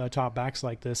of these top backs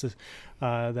like this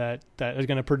that is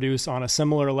going to produce on a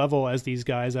similar level as these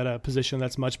guys at a position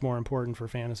that's much more important for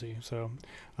fantasy. So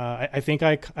I think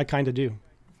I kind of do.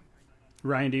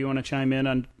 Ryan, do you want to chime in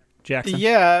on Jackson?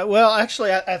 Yeah, well,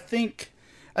 actually, I think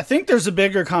there's a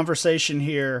bigger conversation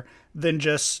here than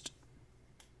just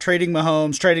trading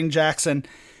Mahomes, trading Jackson,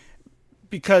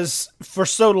 because for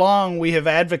so long we have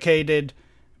advocated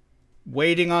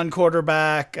waiting on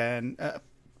quarterback and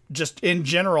just in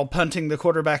general punting the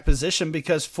quarterback position,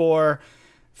 because for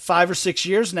 5 or 6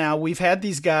 years now we've had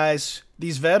these guys,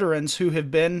 these veterans who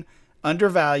have been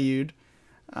undervalued,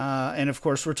 and of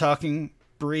course we're talking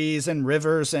Breeze and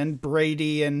Rivers and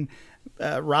Brady and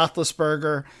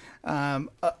Roethlisberger.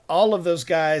 All of those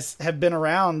guys have been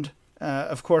around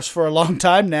of course, for a long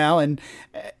time now, and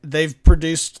they've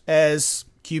produced as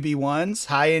QB1s,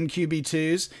 high-end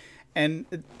QB2s,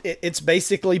 and it's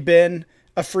basically been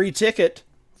a free ticket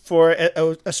for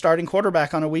a starting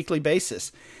quarterback on a weekly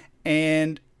basis.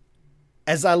 And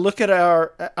as I look at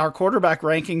our quarterback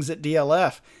rankings at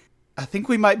DLF, I think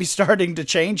we might be starting to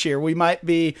change here. We might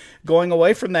be going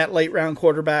away from that late round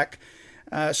quarterback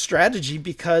strategy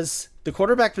because the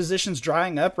quarterback position's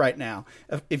drying up right now.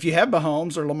 If you have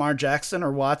Mahomes or Lamar Jackson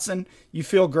or Watson, you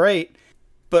feel great.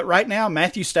 But right now,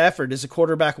 Matthew Stafford is a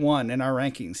quarterback 1 in our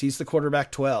rankings. He's the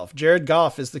quarterback 12. Jared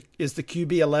Goff is the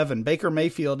QB 11. Baker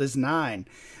Mayfield is 9.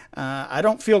 I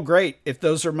don't feel great if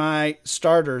those are my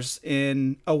starters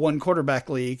in a 1 quarterback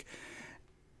league.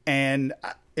 And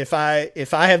if I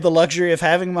have the luxury of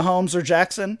having Mahomes or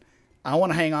Jackson, I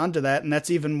want to hang on to that. And that's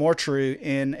even more true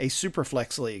in a super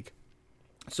flex league.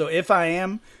 So if I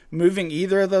am moving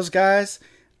either of those guys,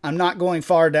 I'm not going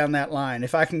far down that line.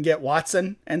 If I can get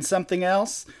Watson and something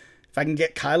else, if I can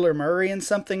get Kyler Murray and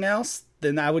something else,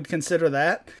 then I would consider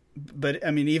that. But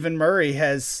I mean, even Murray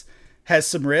has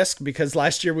some risk because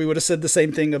last year we would have said the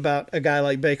same thing about a guy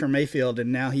like Baker Mayfield,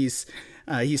 and now he's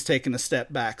taken a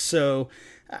step back. So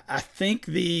I think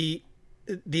the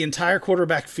entire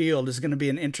quarterback field is going to be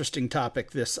an interesting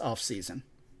topic this offseason.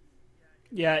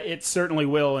 Yeah, it certainly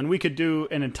will. And we could do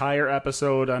an entire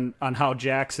episode on how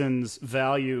Jackson's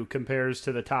value compares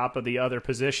to the top of the other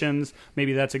positions.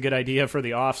 Maybe that's a good idea for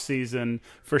the offseason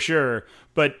for sure.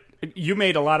 But you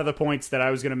made a lot of the points that I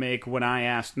was going to make when I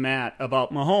asked Matt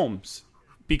about Mahomes.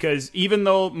 Because even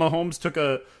though Mahomes took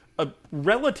a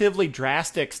relatively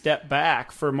drastic step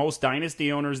back for most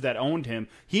Dynasty owners that owned him,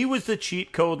 he was the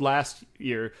cheat code last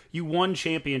year. You won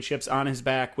championships on his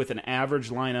back with an average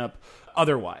lineup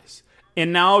otherwise.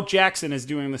 And now Jackson is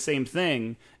doing the same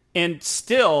thing. And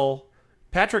still,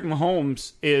 Patrick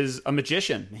Mahomes is a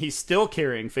magician. He's still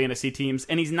carrying fantasy teams,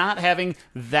 and he's not having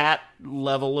that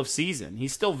level of season.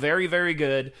 He's still very, very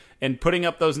good and putting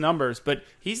up those numbers, but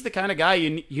he's the kind of guy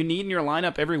you need in your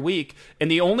lineup every week.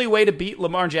 And the only way to beat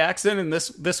Lamar Jackson in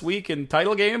this week in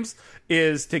title games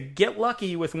is to get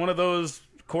lucky with one of those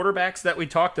quarterbacks that we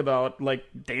talked about, like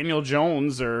Daniel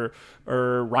Jones or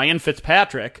Ryan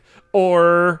Fitzpatrick,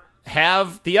 or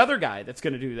have the other guy that's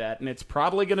going to do that, and it's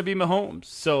probably going to be Mahomes.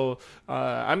 So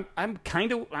I'm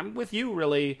with you,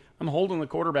 really. I'm holding the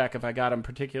quarterback if I got him,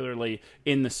 particularly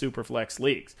in the Superflex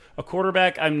leagues. A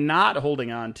quarterback I'm not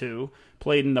holding on to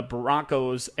played in the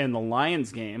Broncos and the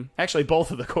Lions game. Actually, both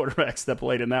of the quarterbacks that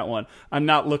played in that one, I'm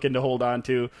not looking to hold on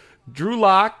to. Drew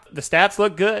Lock, the stats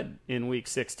look good in Week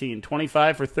 16.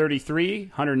 25 for 33,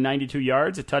 192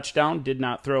 yards, a touchdown, did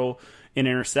not throw an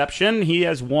interception. He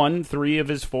has won 3 of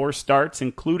his 4 starts,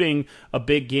 including a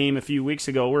big game a few weeks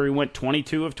ago where he went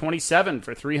 22 of 27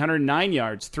 for 309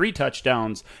 yards, 3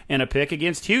 touchdowns, and a pick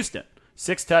against Houston.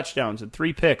 6 touchdowns and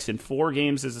 3 picks in 4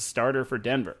 games as a starter for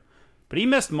Denver. But he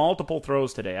missed multiple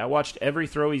throws today. I watched every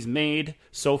throw he's made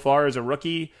so far as a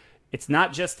rookie. It's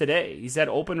not just today. He's had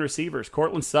open receivers.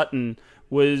 Cortland Sutton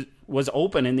was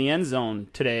open in the end zone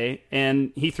today,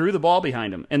 and he threw the ball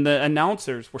behind him. And the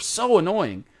announcers were so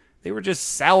annoying. They were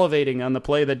just salivating on the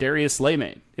play that Darius Slay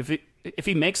made. If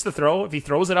he makes the throw, if he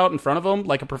throws it out in front of him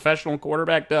like a professional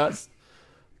quarterback does,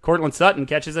 Cortland Sutton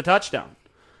catches a touchdown.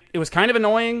 It was kind of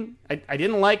annoying. I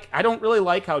don't really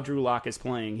like how Drew Lock is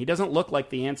playing. He doesn't look like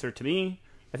the answer to me.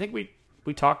 I think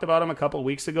we talked about him a couple of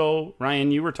weeks ago.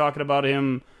 Ryan, you were talking about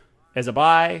him as a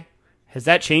buy. Has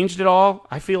that changed at all?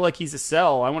 I feel like he's a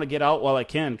sell. I want to get out while I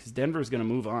can because Denver's going to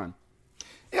move on.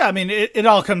 Yeah, I mean, it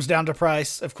all comes down to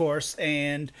price, of course,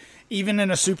 and even in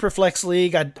a super flex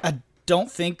league, I don't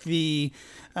think the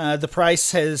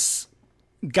price has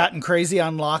gotten crazy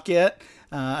on Lock yet.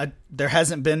 There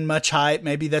hasn't been much hype.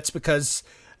 Maybe that's because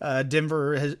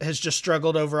Denver has just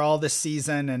struggled overall this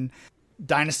season, and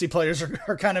Dynasty players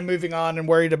are kind of moving on and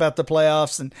worried about the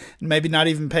playoffs and maybe not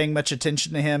even paying much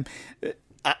attention to him.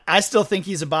 I still think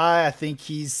he's a buy. I think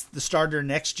he's the starter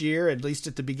next year, at least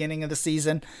at the beginning of the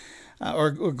season.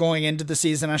 Or going into the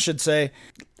season, I should say.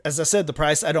 As I said, the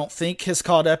price I don't think has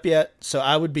caught up yet, so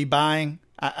I would be buying.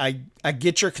 I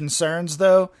get your concerns,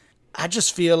 though. I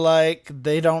just feel like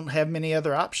they don't have many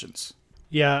other options.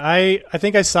 Yeah, I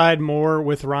think I side more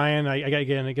with Ryan.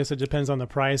 Again, I guess it depends on the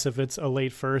price. If it's a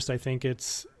late first, I think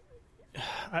it's...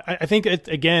 I think it,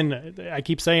 again, I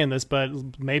keep saying this, but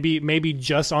maybe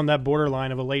just on that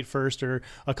borderline of a late first or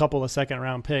a couple of second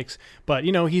round picks. But,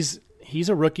 he's he's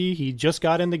a rookie. He just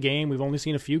got in the game. We've only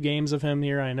seen a few games of him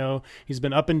here. I know he's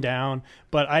been up and down,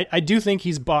 but I do think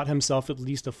he's bought himself at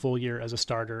least a full year as a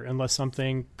starter, unless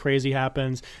something crazy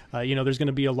happens. There's going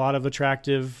to be a lot of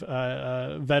attractive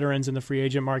veterans in the free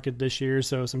agent market this year,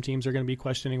 so some teams are going to be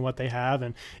questioning what they have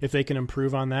and if they can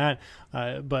improve on that.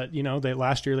 But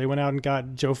last year they went out and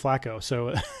got Joe Flacco,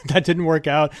 so that didn't work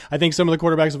out. I think some of the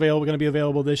quarterbacks going to be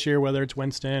available this year, whether it's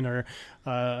Winston or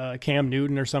Cam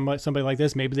Newton or somebody like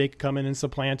this, maybe they could come in and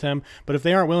supplant him. But if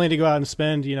they aren't willing to go out and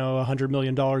spend $100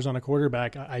 million on a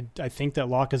quarterback, I think that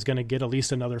Locke is going to get at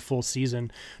least another full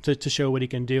season to show what he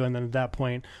can do. And then at that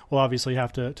point, we'll obviously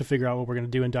have to figure out what we're going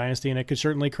to do in Dynasty, and it could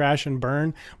certainly crash and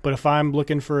burn. But if I'm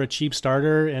looking for a cheap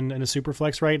starter and a super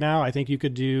flex right now, I think you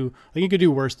could do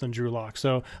worse than Drew Lock.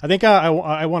 So I think I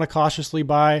want to cautiously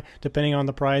buy, depending on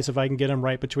the price. If I can get him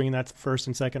right between that first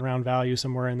and second round value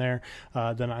somewhere in there,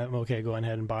 then I'm okay going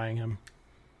ahead and buying him.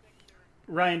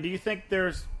 Ryan, do you think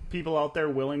there's people out there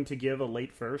willing to give a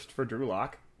late first for Drew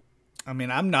Lock? I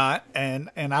mean, I'm not, and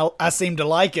I seem to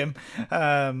like him.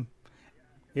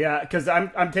 Yeah, because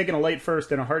I'm taking a late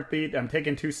first in a heartbeat. I'm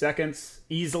taking 2 seconds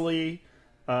easily.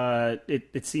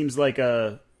 It seems like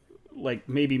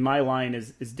maybe my line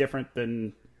is different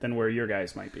than where your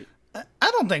guys might be.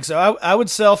 I don't think so. I would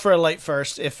sell for a late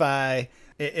first if I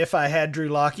had Drew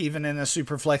Lock even in a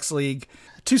super flex league.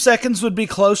 2 seconds would be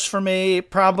close for me.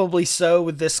 Probably so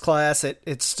with this class.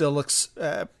 It still looks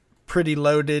pretty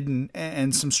loaded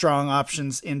and some strong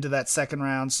options into that second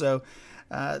round. So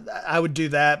I would do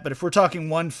that. But if we're talking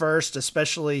 1 first,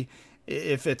 especially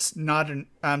if it's not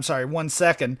 1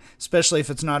 second, especially if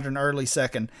it's not an early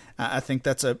second, I think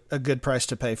that's a good price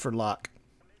to pay for Lock.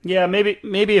 Yeah, maybe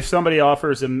if somebody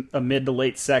offers a mid to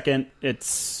late second,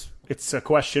 it's a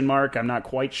question mark. I'm not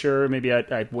quite sure. Maybe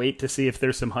I'd wait to see if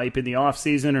there's some hype in the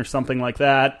offseason or something like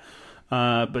that.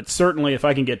 But certainly if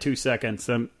I can get 2 seconds,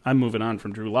 I'm moving on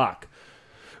from Drew Lock.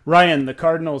 Ryan, the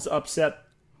Cardinals upset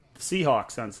the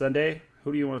Seahawks on Sunday.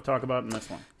 Who do you want to talk about in this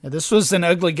one? Yeah, this was an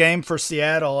ugly game for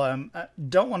Seattle. I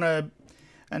don't want to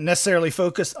necessarily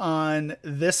focus on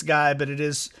this guy, but it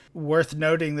is worth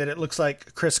noting that it looks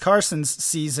like Chris Carson's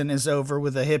season is over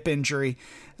with a hip injury.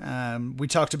 We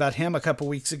talked about him a couple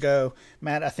weeks ago.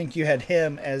 Matt, I think you had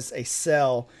him as a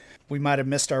sell. We might have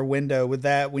missed our window with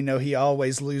that. We know he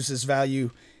always loses value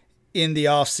in the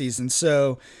offseason,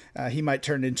 so he might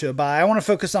turn into a buy. I want to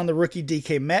focus on the rookie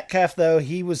DK Metcalf, though.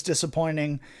 He was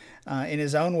disappointing in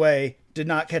his own way, did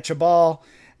not catch a ball.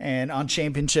 And on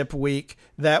championship week,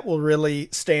 that will really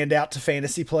stand out to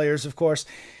fantasy players, of course.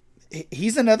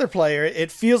 He's another player.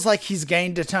 It feels like he's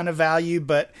gained a ton of value,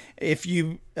 but if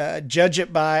you judge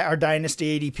it by our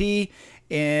Dynasty ADP,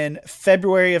 in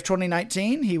February of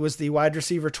 2019, he was the wide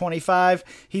receiver 25.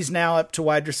 He's now up to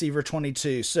wide receiver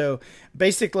 22. So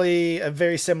basically a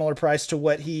very similar price to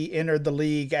what he entered the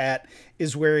league at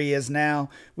is where he is now.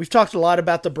 We've talked a lot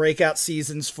about the breakout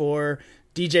seasons for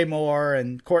DJ Moore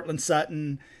and Cortland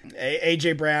Sutton,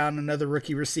 A.J. Brown, another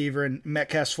rookie receiver, and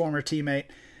Metcalf's former teammate.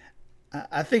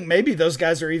 I think maybe those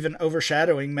guys are even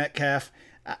overshadowing Metcalf.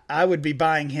 I would be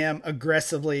buying him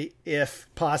aggressively if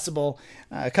possible.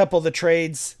 A couple of the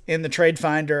trades in the Trade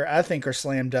Finder I think are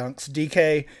slam dunks.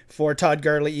 DK for Todd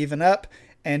Gurley even up,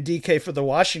 and DK for the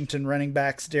Washington running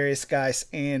backs Darius Geis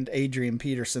and Adrian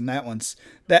Peterson. That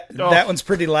one's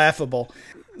pretty laughable.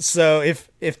 So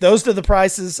if those are the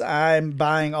prices, I'm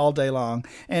buying all day long.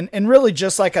 And really,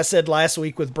 just like I said last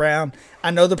week with Brown,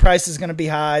 I know the price is going to be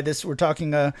high. We're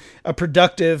talking a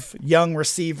productive young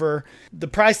receiver. The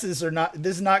prices are not.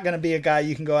 This is not going to be a guy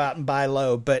you can go out and buy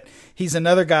low, but he's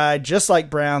another guy just like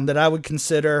Brown that I would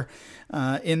consider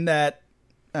in that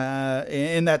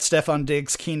Stephon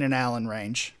Diggs, Keenan Allen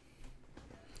range.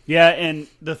 Yeah, and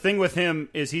the thing with him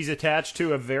is he's attached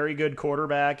to a very good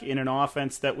quarterback in an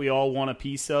offense that we all want a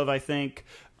piece of, I think.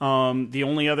 The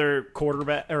only other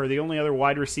quarterback or the only other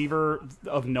wide receiver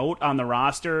of note on the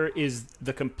roster is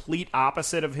the complete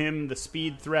opposite of him, the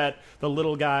speed threat, the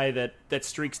little guy that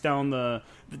streaks down the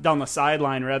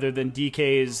sideline rather than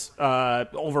DK's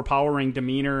overpowering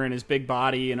demeanor and his big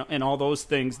body and all those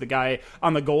things. The guy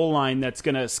on the goal line that's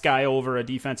going to sky over a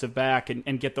defensive back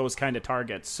and get those kind of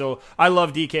targets. So I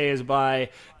love DK as a buy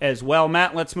as well.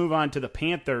 Matt, let's move on to the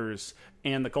Panthers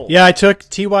and the Colts. Yeah, I took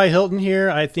T.Y. Hilton here.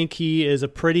 I think he is a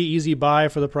pretty easy buy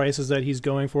for the prices that he's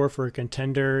going for a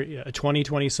contender. A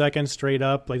 2022 straight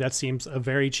up. Like, that seems a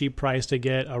very cheap price to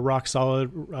get a rock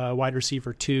solid wide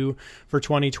receiver 2 for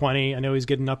 2020. I know he's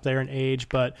getting up there in age,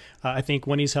 but I think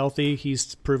when he's healthy,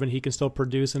 he's proven he can still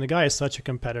produce, and the guy is such a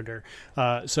competitor.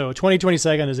 So a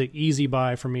 2022 is an easy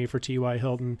buy for me for T.Y.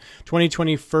 Hilton.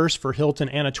 2020 first for Hilton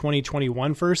and a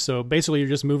 2021 first. So basically you're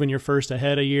just moving your first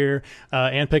ahead a year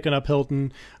and picking up Hilton.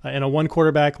 In a one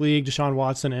quarterback league, Deshaun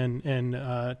Watson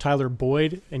and Tyler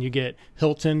Boyd, and you get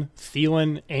Hilton,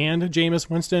 Thielen, and Jameis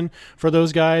Winston for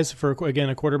those guys. For again,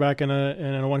 a quarterback in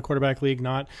a one quarterback league,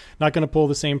 not going to pull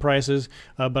the same prices,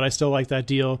 but I still like that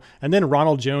deal. And then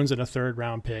Ronald Jones in a 3rd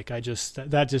round pick. That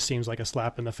just seems like a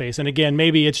slap in the face. And again,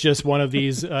 maybe it's just one of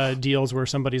these deals where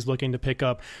somebody's looking to pick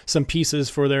up some pieces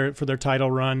for their title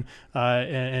run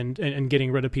and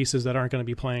getting rid of pieces that aren't going to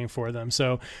be playing for them.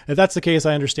 So if that's the case,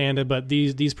 I understand it. But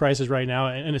these prices right now,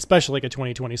 and especially like a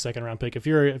 2020 second round pick, if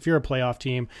you're a playoff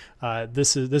team,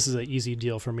 this is an easy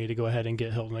deal for me to go ahead and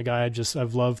get Hilton, a guy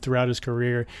I've loved throughout his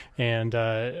career. And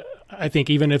I think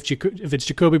even if it's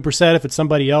Jacoby Brissett, if it's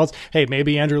somebody else, hey,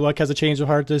 maybe Andrew Luck has a change of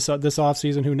heart this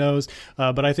offseason, who knows?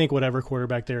 But I think whatever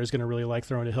quarterback there is going to really like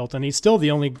throwing to Hilton. He's still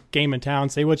the only game in town.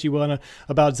 Say what you want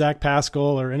about Zach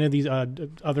Pascal or any of these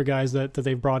other guys that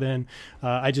they've brought in.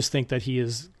 I just think that he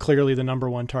is clearly the number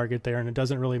one target there, and it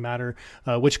doesn't really matter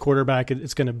which quarterback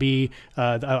it's going to be.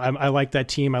 I like that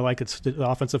team. I like the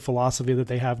offensive philosophy that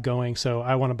they have going. So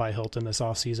I want to buy Hilton this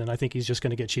offseason. I think he's just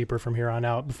going to get cheaper from here on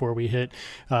out before we hit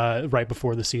right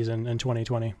before the season in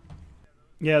 2020.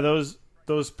 Yeah, those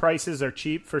prices are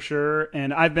cheap for sure.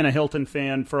 And I've been a Hilton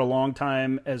fan for a long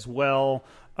time as well.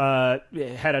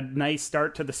 Had a nice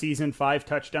start to the season, 5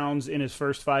 touchdowns in his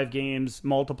first 5 games,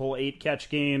 multiple 8-catch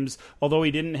games. Although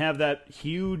he didn't have that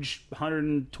huge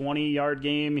 120-yard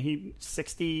game,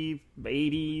 60,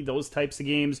 80, those types of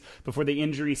games before the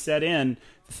injury set in.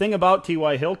 The thing about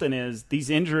T.Y. Hilton is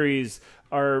these injuries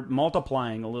are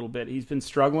multiplying a little bit. He's been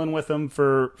struggling with them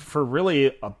for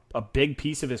really a big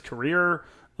piece of his career.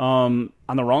 On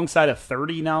the wrong side of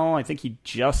 30 now. I think he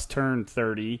just turned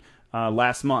 30.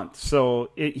 Last month.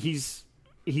 So he's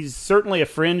certainly a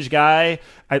fringe guy.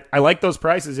 I like those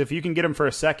prices. If you can get him for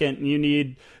a second, you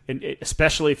need,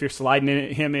 especially if you're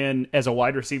sliding him in as a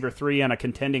wide receiver 3 on a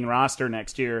contending roster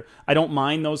next year, I don't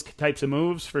mind those types of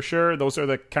moves for sure. Those are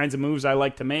the kinds of moves I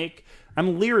like to make.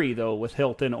 I'm leery, though, with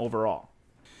Hilton overall.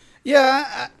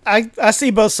 Yeah, I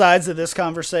see both sides of this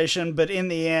conversation, but in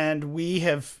the end, we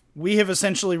have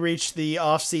essentially reached the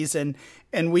offseason,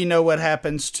 and we know what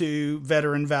happens to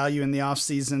veteran value in the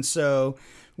offseason. So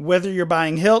whether you're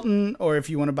buying Hilton or if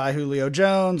you want to buy Julio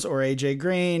Jones or A.J.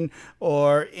 Green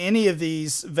or any of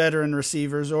these veteran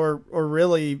receivers or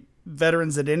really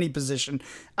veterans at any position,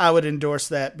 I would endorse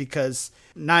that, because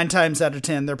 9 times out of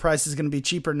 10, their price is going to be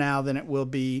cheaper now than it will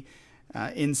be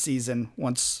in season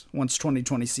once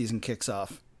 2020 season kicks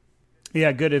off.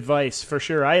 Yeah, good advice for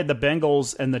sure. I had the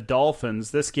Bengals and the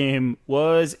Dolphins. This game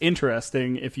was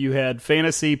interesting. If you had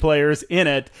fantasy players in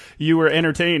it, you were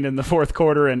entertained in the fourth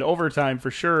quarter and overtime for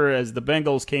sure as the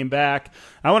Bengals came back.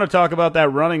 I want to talk about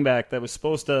that running back that was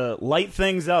supposed to light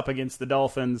things up against the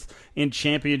Dolphins in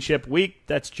championship week.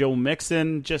 That's Joe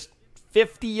Mixon, just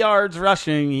 50 yards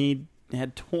rushing. He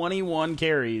had 21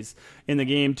 carries in the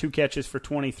game, 2 catches for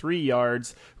 23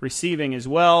 yards, receiving as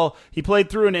well. He played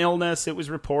through an illness. It was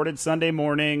reported Sunday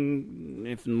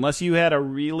morning. Unless you had a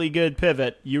really good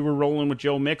pivot, you were rolling with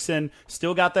Joe Mixon.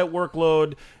 Still got that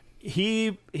workload.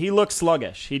 He looked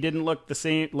sluggish. He didn't look the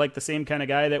same kind of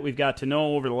guy that we've got to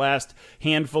know over the last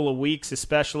handful of weeks,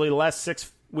 especially the last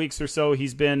 6 weeks or so.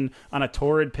 He's been on a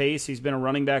torrid pace. He's been a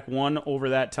running back 1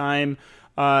 over that time.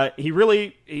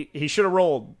 He should have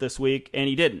rolled this week, and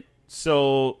he didn't.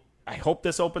 So I hope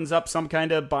this opens up some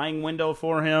kind of buying window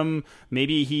for him.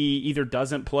 Maybe he either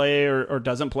doesn't play or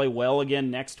doesn't play well again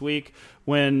next week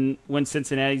when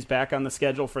Cincinnati's back on the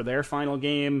schedule for their final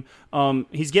game.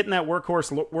 He's getting that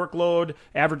workhorse workload,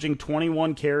 averaging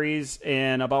 21 carries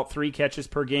and about 3 catches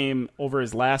per game over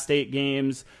his last 8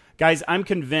 games. Guys, I'm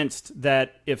convinced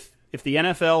that if the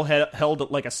NFL held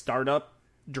like a startup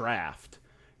draft,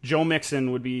 Joe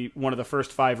Mixon would be one of the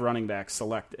first 5 running backs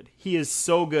selected. He is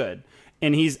so good,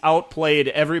 and he's outplayed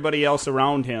everybody else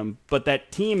around him, but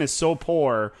that team is so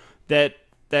poor that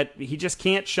he just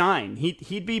can't shine.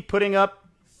 He'd be putting up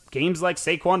games like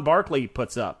Saquon Barkley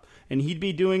puts up, and he'd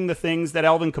be doing the things that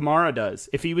Alvin Kamara does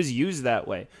if he was used that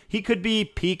way. He could be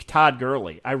peak Todd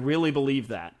Gurley. I really believe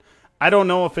that. I don't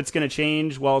know if it's going to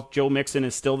change while Joe Mixon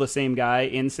is still the same guy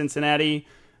in Cincinnati,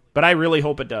 but I really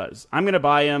hope it does. I'm going to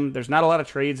buy him. There's not a lot of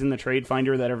trades in the Trade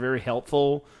Finder that are very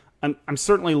helpful. I'm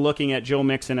certainly looking at Joe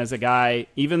Mixon as a guy,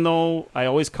 even though I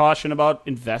always caution about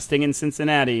investing in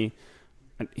Cincinnati.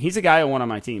 He's a guy on one of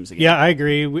my teams again. Yeah, I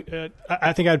agree.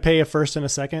 I think I'd pay a first and a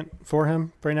second for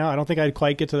him right now. I don't think I'd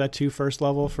quite get to that 2 first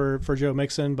level for Joe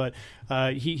Mixon, but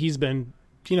he's been,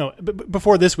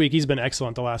 before this week, he's been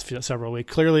excellent the last several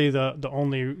weeks. Clearly the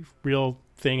only real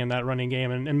thing in that running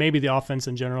game, and maybe the offense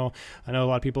in general. I know a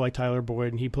lot of people like Tyler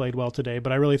Boyd, and he played well today,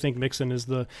 but I really think Mixon is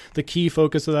the key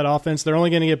focus of that offense. They're only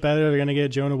going to get better. They're going to get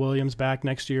Jonah Williams back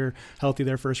next year, healthy,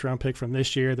 their first-round pick from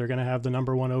this year. They're going to have the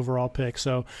number 1 overall pick.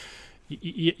 So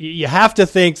you have to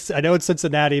think. I know it's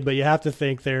Cincinnati, but you have to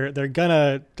think they're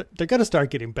gonna start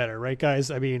getting better, right, guys?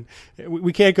 I mean,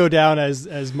 we can't go down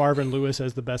as Marvin Lewis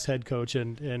as the best head coach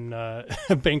in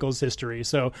Bengals history.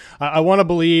 So I want to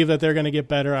believe that they're going to get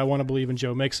better. I want to believe in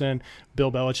Joe Mixon. Bill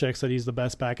Belichick said he's the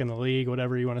best back in the league.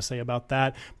 Whatever you want to say about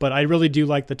that, but I really do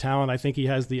like the talent. I think he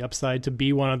has the upside to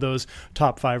be one of those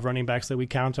top 5 running backs that we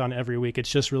count on every week.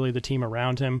 It's just really the team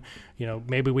around him.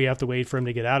 Maybe we have to wait for him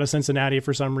to get out of Cincinnati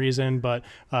for some reason. But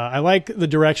I like the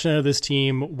direction of this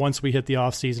team once we hit the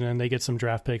offseason and they get some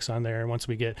draft picks on there, and once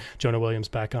we get Jonah Williams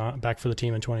back for the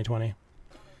team in 2020.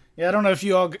 Yeah, I don't know if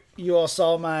you all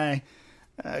saw my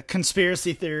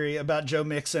conspiracy theory about Joe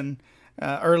Mixon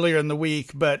earlier in the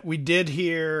week, but we did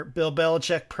hear Bill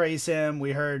Belichick praise him.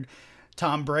 We heard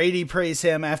Tom Brady praise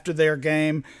him after their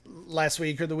game last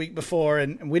week or the week before,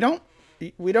 and we don't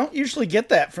usually get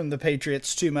that from the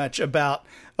Patriots too much about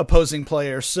opposing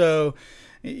players. So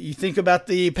you think about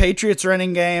the Patriots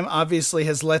running game, obviously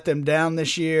has let them down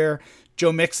this year.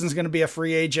 Joe Mixon's going to be a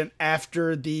free agent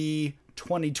after the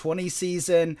 2020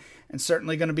 season and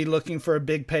certainly going to be looking for a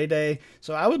big payday.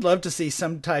 So I would love to see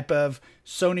some type of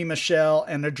Sony Michel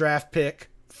and a draft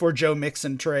pick for Joe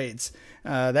Mixon trades.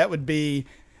 That would be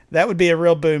a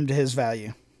real boom to his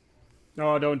value.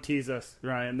 Oh, don't tease us,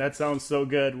 Ryan. That sounds so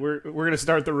good. We're going to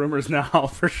start the rumors now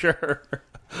for sure.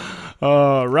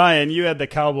 Ryan, you had the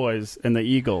Cowboys and the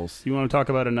Eagles. You want to talk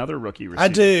about another rookie receiver? I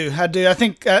do. I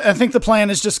think the plan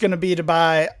is just going to be to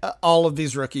buy all of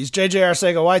these rookies. JJ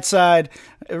Arcega-Whiteside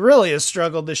really has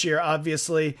struggled this year,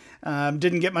 obviously.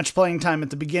 Didn't get much playing time at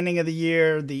the beginning of the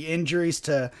year. The injuries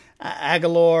to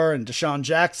Aguilar and Deshaun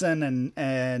Jackson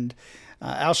and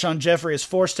Alshon Jeffrey has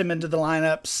forced him into the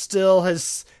lineup. Still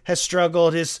has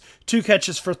struggled. His 2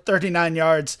 catches for 39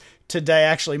 yards today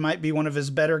actually might be one of his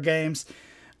better games.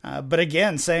 But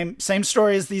again, same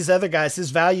story as these other guys.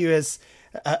 His value is,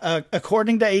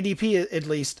 according to ADP at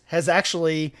least, has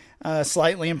actually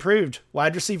slightly improved.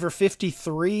 Wide receiver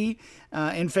 53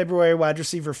 in February, wide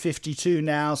receiver 52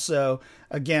 now. So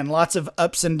again, lots of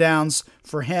ups and downs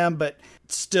for him, but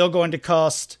still going to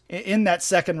cost in that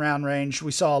second round range.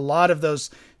 We saw a lot of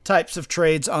those types of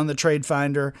trades on the Trade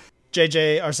Finder.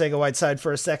 JJ Arcega-Whiteside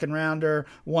for a second rounder,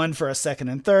 one for a second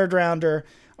and third rounder.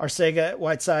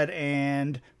 Arcega-Whiteside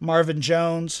and Marvin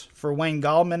Jones for Wayne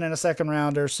Gallman in a second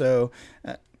rounder. So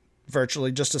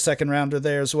virtually just a second rounder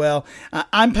there as well.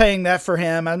 I'm paying that for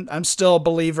him. I'm still a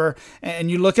believer. And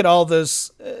you look at all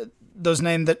those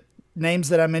names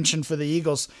that I mentioned for the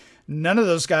Eagles, none of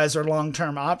those guys are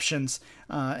long-term options.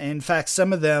 In fact,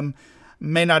 some of them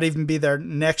may not even be there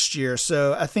next year.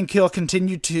 So I think he'll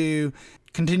continue to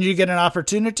get an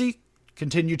opportunity,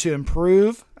 continue to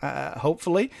improve,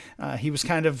 hopefully. He was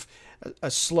kind of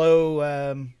a slow,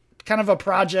 kind of a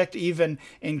project even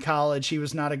in college. He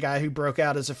was not a guy who broke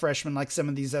out as a freshman like some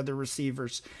of these other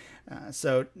receivers.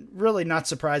 So really not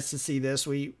surprised to see this.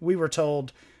 We were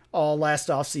told all last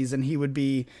offseason he would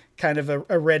be kind of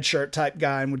a red shirt type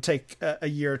guy and would take a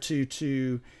year or two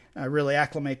to really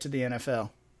acclimate to the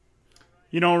NFL.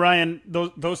 You know, Ryan,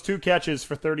 those 2 catches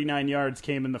for 39 yards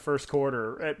came in the first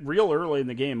quarter, real early in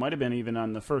the game, might have been even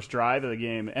on the first drive of the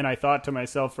game. And I thought to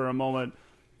myself for a moment,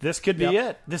 this could be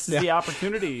it. This is the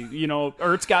opportunity. You know,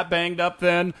 Ertz got banged up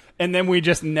then, and then we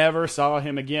just never saw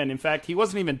him again. In fact, he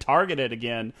wasn't even targeted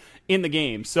again in the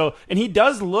game. So, and he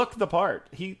does look the part.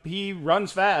 He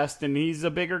runs fast, and he's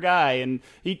a bigger guy, and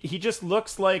he just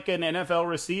looks like an NFL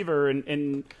receiver,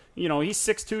 and you know, he's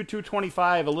 6'2",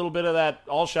 225, a little bit of that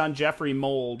Alshon Jeffrey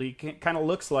mold. He kind of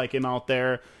looks like him out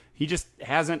there. He just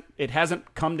hasn't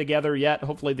come together yet.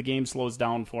 Hopefully the game slows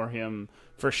down for him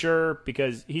for sure,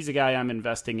 because he's a guy I'm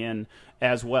investing in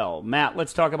as well. Matt,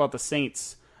 let's talk about the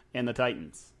Saints and the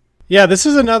Titans. Yeah, this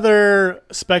is another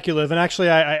speculative, and actually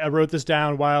I wrote this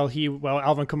down while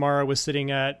Alvin Kamara was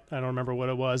sitting at, I don't remember what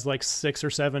it was, like 6 or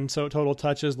 7 total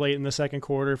touches late in the second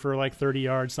quarter for like 30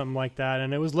 yards, something like that,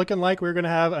 and it was looking like we were going to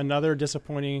have another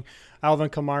disappointing Alvin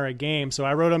Kamara game, so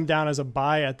I wrote him down as a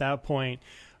buy at that point.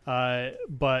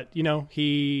 But,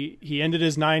 he ended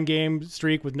his 9-game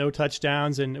streak with no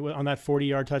touchdowns, and on that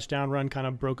 40-yard touchdown run kind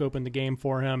of broke open the game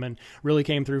for him and really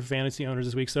came through for fantasy owners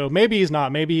this week. So maybe he's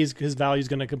not. Maybe his value is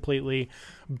going to completely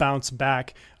bounce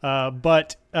back.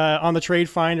 But on the trade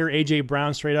finder, A.J.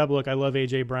 Brown straight up. Look, I love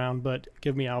A.J. Brown, but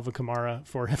give me Alvin Kamara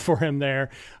for him there.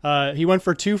 He went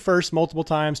for 2 firsts multiple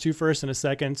times, 2 firsts and a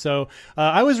second. So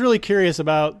I was really curious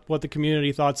about what the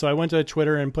community thought. So I went to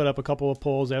Twitter and put up a couple of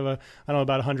polls. I have about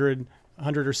 100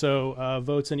 or so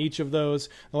votes in each of those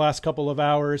the last couple of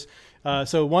hours.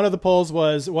 So one of the polls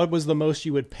was, what was the most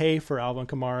you would pay for Alvin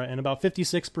Kamara? And about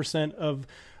 56%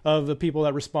 of the people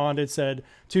that responded said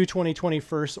 2 2020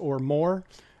 firsts or more.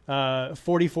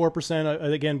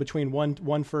 44% again between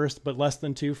one first but less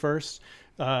than 2 firsts.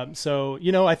 So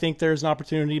I think there's an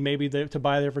opportunity maybe to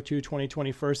buy there for 2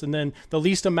 2020 firsts. And then the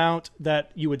least amount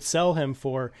that you would sell him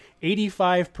for,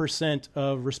 85%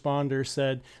 of responders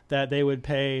said that they would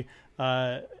pay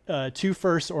 2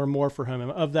 firsts or more for him.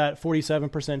 Of that,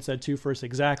 47% said 2 firsts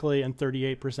exactly, and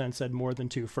 38% said more than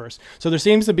 2 firsts. So there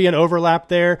seems to be an overlap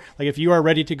there. Like if you are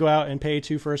ready to go out and pay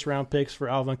 2 first-round picks for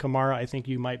Alvin Kamara, I think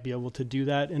you might be able to do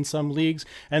that in some leagues.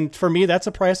 And for me, that's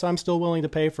a price I'm still willing to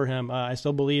pay for him. I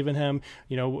still believe in him.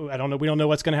 I don't know. We don't know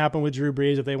what's going to happen with Drew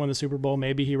Brees. If they win the Super Bowl,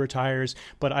 maybe he retires.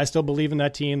 But I still believe in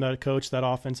that team, the coach, that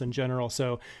offense in general.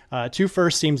 So 2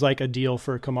 firsts seems like a deal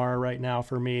for Kamara right now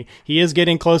for me. He is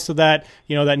getting close to that,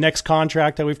 that next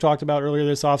contract that we've talked about earlier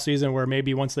this offseason, where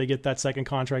maybe once they get that second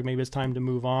contract, maybe it's time to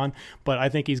move on. But I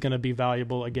think he's going to be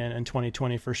valuable again in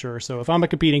 2020 for sure. So if I'm a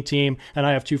competing team and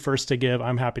I have 2 firsts to give,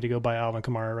 I'm happy to go buy Alvin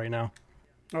Kamara right now.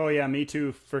 Oh yeah, me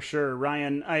too, for sure.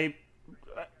 Ryan,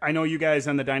 I know you guys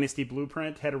on the Dynasty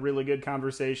Blueprint had a really good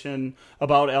conversation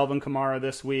about Alvin Kamara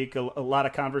this week, a lot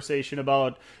of conversation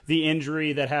about the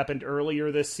injury that happened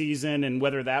earlier this season and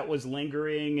whether that was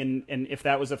lingering and if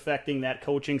that was affecting that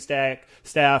coaching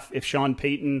staff, if Sean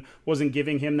Payton wasn't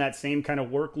giving him that same kind of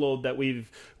workload that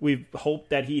we've hoped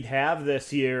that he'd have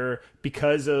this year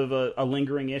because of a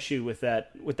lingering issue with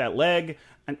that leg.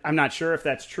 I'm not sure if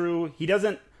that's true. He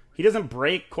doesn't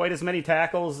break quite as many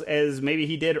tackles as maybe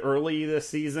he did early this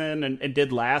season and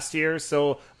did last year.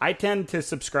 So I tend to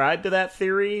subscribe to that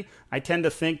theory. I tend to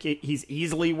think he's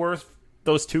easily worth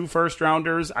those 2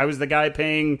 first-rounders. I was the guy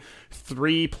paying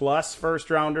 3+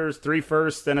 first-rounders, 3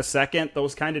 firsts and a second,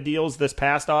 those kind of deals this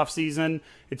past offseason.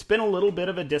 It's been a little bit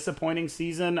of a disappointing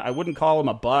season. I wouldn't call him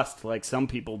a bust like some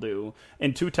people do.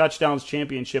 And 2 touchdowns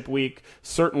championship week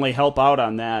certainly help out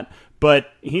on that.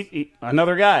 But he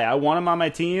another guy. I want him on my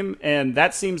team, and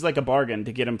that seems like a bargain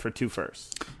to get him for 2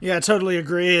 firsts. Yeah, I totally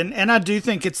agree. And I do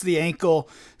think it's the ankle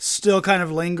still kind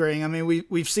of lingering. I mean,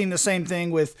 we've seen the same thing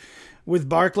with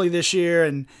Barkley this year,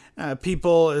 and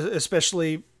people,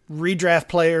 especially redraft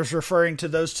players, referring to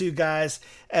those 2 guys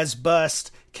as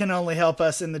bust can only help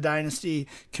us in the Dynasty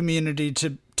community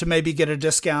to maybe get a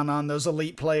discount on those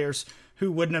elite players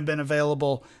who wouldn't have been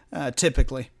available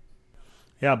typically.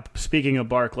 Yeah, speaking of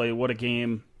Barkley, what a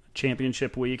game.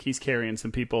 Championship week. He's carrying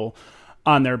some people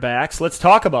on their backs. Let's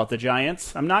talk about the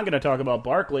Giants. I'm not going to talk about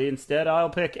Barkley. Instead, I'll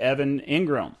pick Evan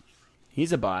Engram.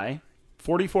 He's a buy.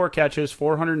 44 catches,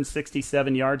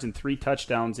 467 yards, and 3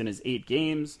 touchdowns in his 8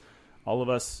 games. All of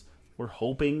us were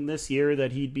hoping this year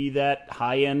that he'd be that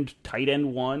high-end tight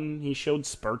end 1. He showed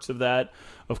spurts of that,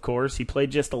 of course. He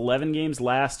played just 11 games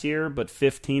last year, but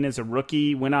 15 as a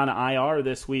rookie. Went on IR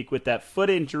this week with that foot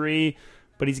injury.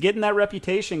 But he's getting that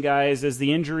reputation, guys, as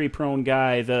the injury-prone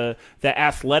guy, the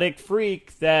athletic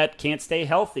freak that can't stay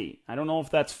healthy. I don't know if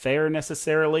that's fair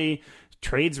necessarily.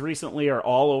 Trades recently are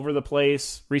all over the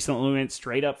place. Recently went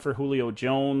straight up for Julio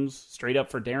Jones, straight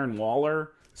up for Darren Waller,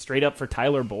 straight up for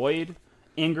Tyler Boyd,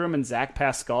 Engram and Zach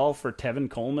Pascal for Tevin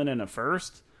Coleman and a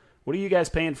first. What are you guys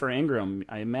paying for Engram?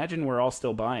 I imagine we're all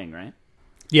still buying, right?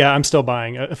 Yeah, I'm still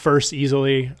buying a first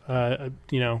easily.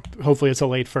 Hopefully it's a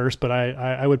late first, but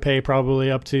I would pay probably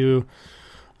up to,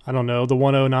 I don't know, the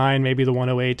 109, maybe the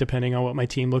 108, depending on what my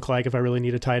team look like if I really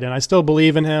need a tight end. I still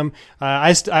believe in him.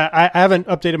 I haven't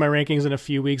updated my rankings in a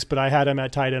few weeks, but I had him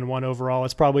at tight end 1 overall.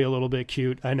 It's probably a little bit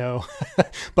cute, I know.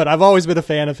 But I've always been a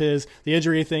fan of his. The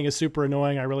injury thing is super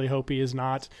annoying. I really hope he is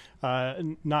not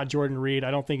Jordan Reed.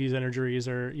 I don't think these injuries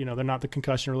are, they're not the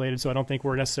concussion related, so I don't think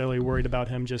we're necessarily worried about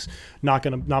him just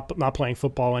not playing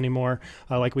football anymore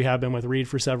like we have been with Reed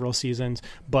for several seasons.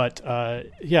 But I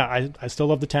still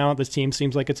love the talent. This team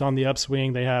seems like it's on the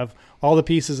upswing. They have all the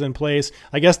pieces in place.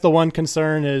 I guess the one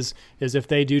concern is if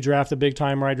they do draft a big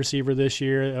time wide receiver this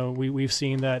year. We've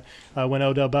seen that when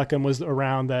Odell Beckham was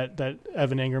around, that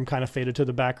Evan Engram kind of faded to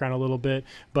the background a little bit.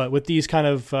 But with these kind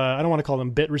of I don't want to call them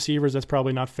bit receivers. That's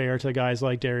probably not fair. there to guys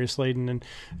like Darius Slayton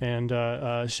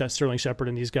and Sterling Shepard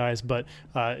and these guys. But,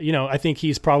 I think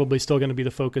he's probably still going to be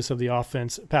the focus of the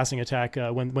offense, passing attack,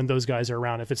 when those guys are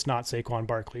around, if it's not Saquon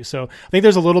Barkley. So I think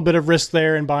there's a little bit of risk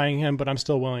there in buying him, but I'm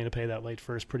still willing to pay that late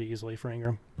first pretty easily for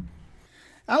Engram.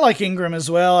 I like Engram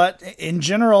as well. In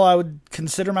general, I would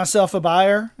consider myself a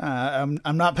buyer. I'm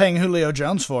not paying Julio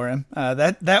Jones for him.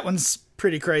 That one's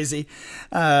pretty crazy.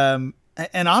 And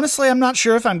honestly, I'm not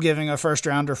sure if I'm giving a first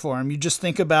rounder for him. You just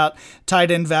think about tight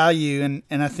end value,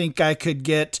 and I think I could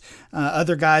get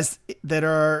other guys that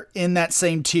are in that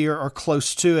same tier or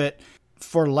close to it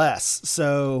for less.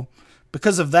 So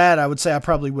because of that, I would say I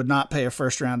probably would not pay a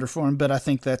first rounder for him, but I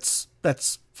think that's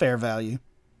fair value.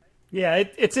 Yeah,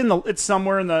 it's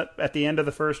somewhere at the end of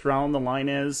the first round. The line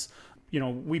is,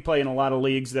 we play in a lot of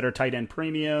leagues that are tight end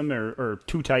premium or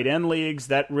 2 tight end leagues.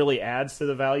 That really adds to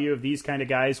the value of these kind of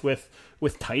guys with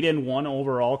tight end 1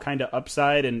 overall kind of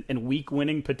upside and weak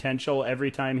winning potential every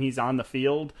time he's on the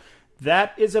field.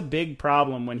 That is a big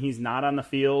problem when he's not on the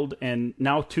field, and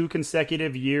now 2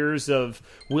 consecutive years of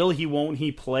won't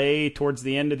he play towards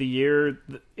the end of the year.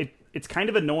 It's kind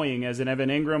of annoying as an Evan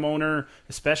Engram owner,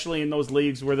 especially in those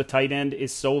leagues where the tight end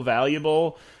is so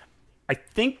valuable. I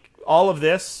think all of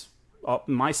this,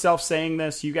 myself saying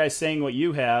this, you guys saying what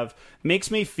you have, makes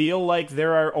me feel like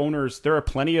there are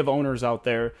plenty of owners out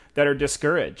there that are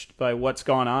discouraged by what's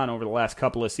gone on over the last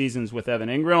couple of seasons with Evan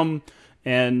Engram.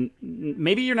 And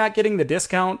maybe you're not getting the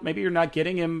discount, maybe you're not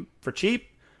getting him for cheap,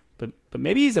 but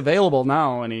maybe he's available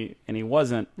now, and he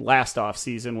wasn't last off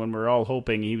season when we were all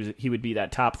hoping he would be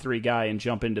that top 3 guy and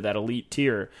jump into that elite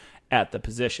tier at the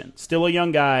position. Still a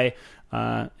young guy,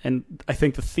 and I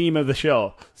think the theme of the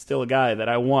show, still a guy that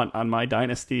I want on my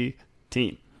Dynasty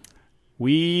team.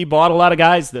 We bought a lot of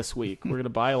guys this week. We're going to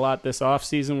buy a lot this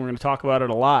offseason. We're going to talk about it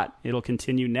a lot. It'll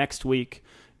continue next week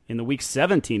in the Week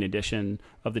 17 edition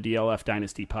of the DLF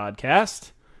Dynasty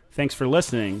podcast. Thanks for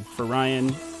listening. For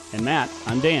Ryan and Matt,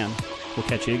 I'm Dan. We'll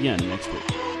catch you again next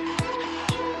week.